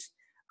anybody needs,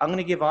 I'm going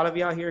to give all of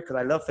y'all here because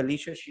I love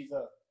Felicia.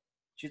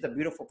 She's a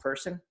beautiful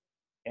person,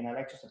 and I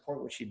like to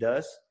support what she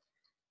does.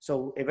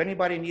 So if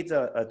anybody needs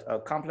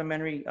a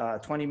complimentary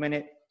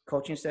 20-minute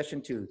coaching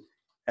session to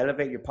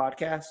elevate your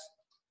podcast,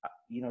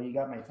 you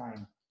got my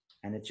time,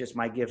 and it's just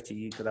my gift to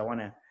you because I want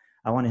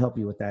to help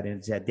you with that. And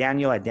it's at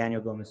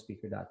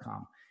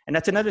Daniel@DanielGomezSpeaker.com. And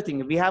that's another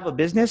thing. If you have a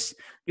business,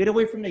 get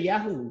away from the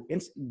Yahoo,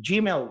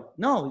 Gmail.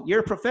 No,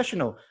 you're a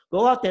professional.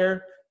 Go out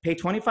there, pay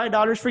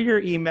 $25 for your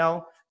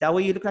email. That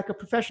way you look like a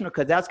professional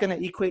because that's going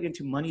to equate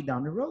into money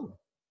down the road.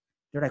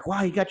 They're like,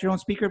 wow, you got your own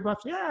speaker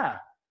box? Yeah,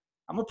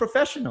 I'm a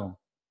professional.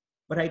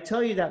 But I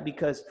tell you that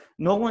because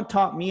no one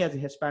taught me as a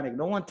Hispanic.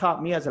 No one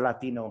taught me as a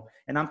Latino.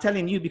 And I'm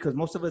telling you because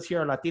most of us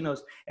here are Latinos.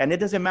 And it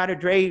doesn't matter,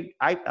 Dre,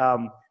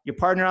 your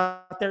partner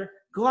out there,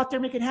 go out there,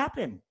 make it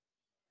happen.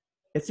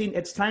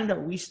 It's time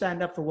that we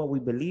stand up for what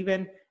we believe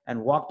in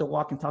and walk the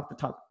walk and talk the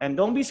talk. And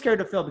don't be scared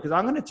to fail because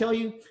I'm going to tell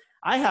you,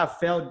 I have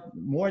failed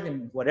more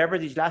than whatever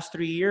these last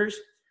 3 years,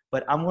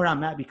 but I'm where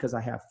I'm at because I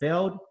have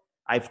failed.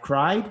 I've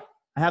cried.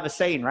 I have a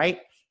saying,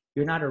 right?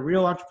 You're not a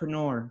real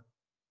entrepreneur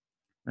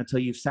until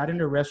you've sat in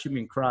the restroom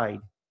and cried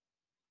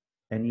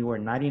and you were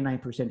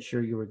 99%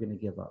 sure you were going to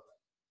give up.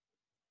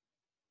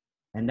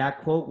 And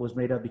that quote was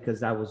made up because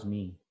that was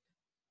me.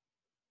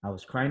 I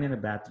was crying in the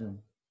bathroom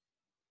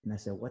and I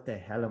said, what the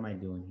hell am I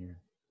doing here?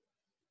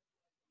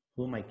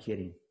 Who am I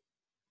kidding?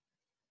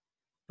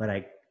 But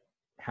I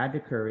had the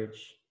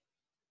courage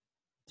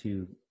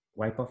to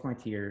wipe off my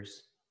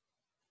tears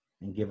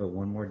and give it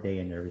one more day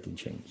and everything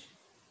changed.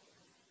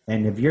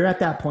 And if you're at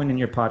that point in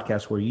your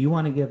podcast where you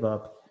want to give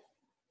up,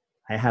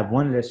 I have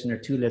 1 listener,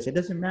 2 listeners. It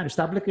doesn't matter.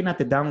 Stop looking at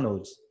the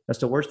downloads. That's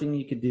the worst thing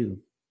you could do.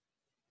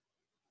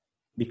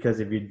 Because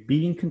if you're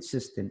being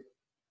consistent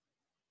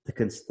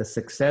The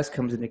success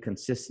comes in the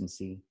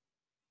consistency,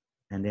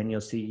 and then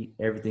you'll see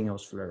everything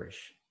else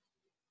flourish.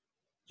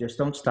 Just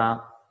don't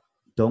stop.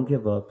 Don't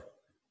give up.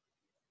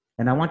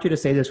 And I want you to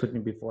say this with me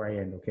before I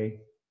end, okay?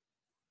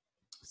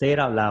 Say it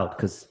out loud,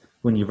 because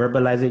when you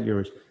verbalize it,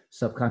 your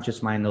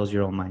subconscious mind knows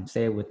your own mind.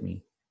 Say it with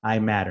me. I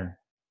matter.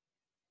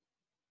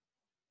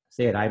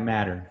 Say it, I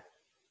matter.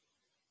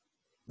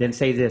 Then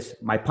say this,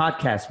 my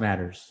podcast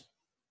matters.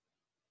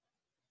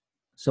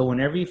 So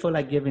whenever you feel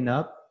like giving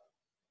up,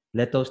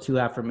 let those two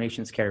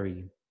affirmations carry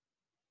you.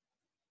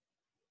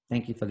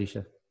 Thank you,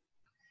 Felicia.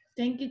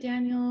 Thank you,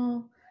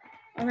 Daniel.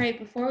 All right,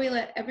 before we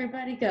let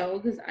everybody go,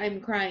 because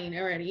I'm crying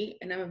already,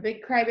 and I'm a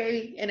big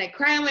crybaby, and I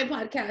cry on my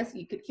podcast.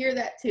 You could hear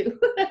that too.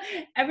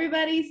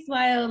 Everybody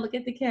smile and look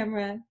at the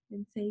camera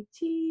and say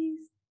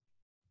cheese.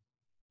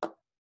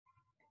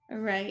 All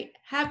right.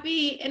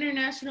 Happy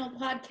International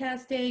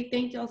Podcast Day.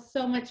 Thank y'all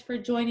so much for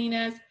joining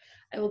us.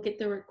 I will get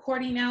the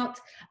recording out.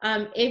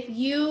 If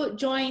you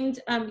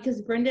joined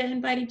because Brenda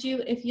invited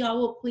you, if y'all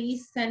will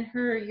please send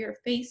her your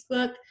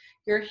Facebook,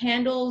 your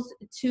handles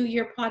to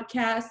your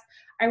podcast.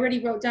 I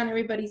already wrote down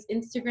everybody's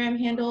Instagram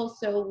handle,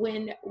 so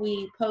when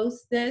we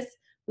post this,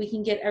 we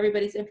can get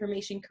everybody's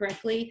information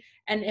correctly.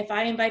 And if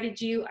I invited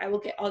you, I will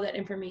get all that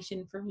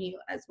information from you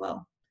as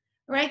well.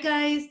 All right,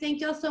 guys.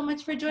 Thank y'all so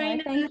much for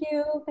joining us. Thank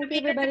you. Thank you,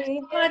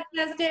 everybody.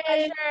 Podcast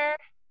day.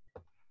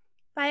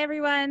 Bye,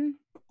 everyone.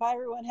 Bye,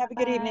 everyone. Have a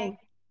good evening.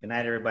 Good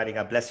night, everybody.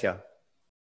 God bless you.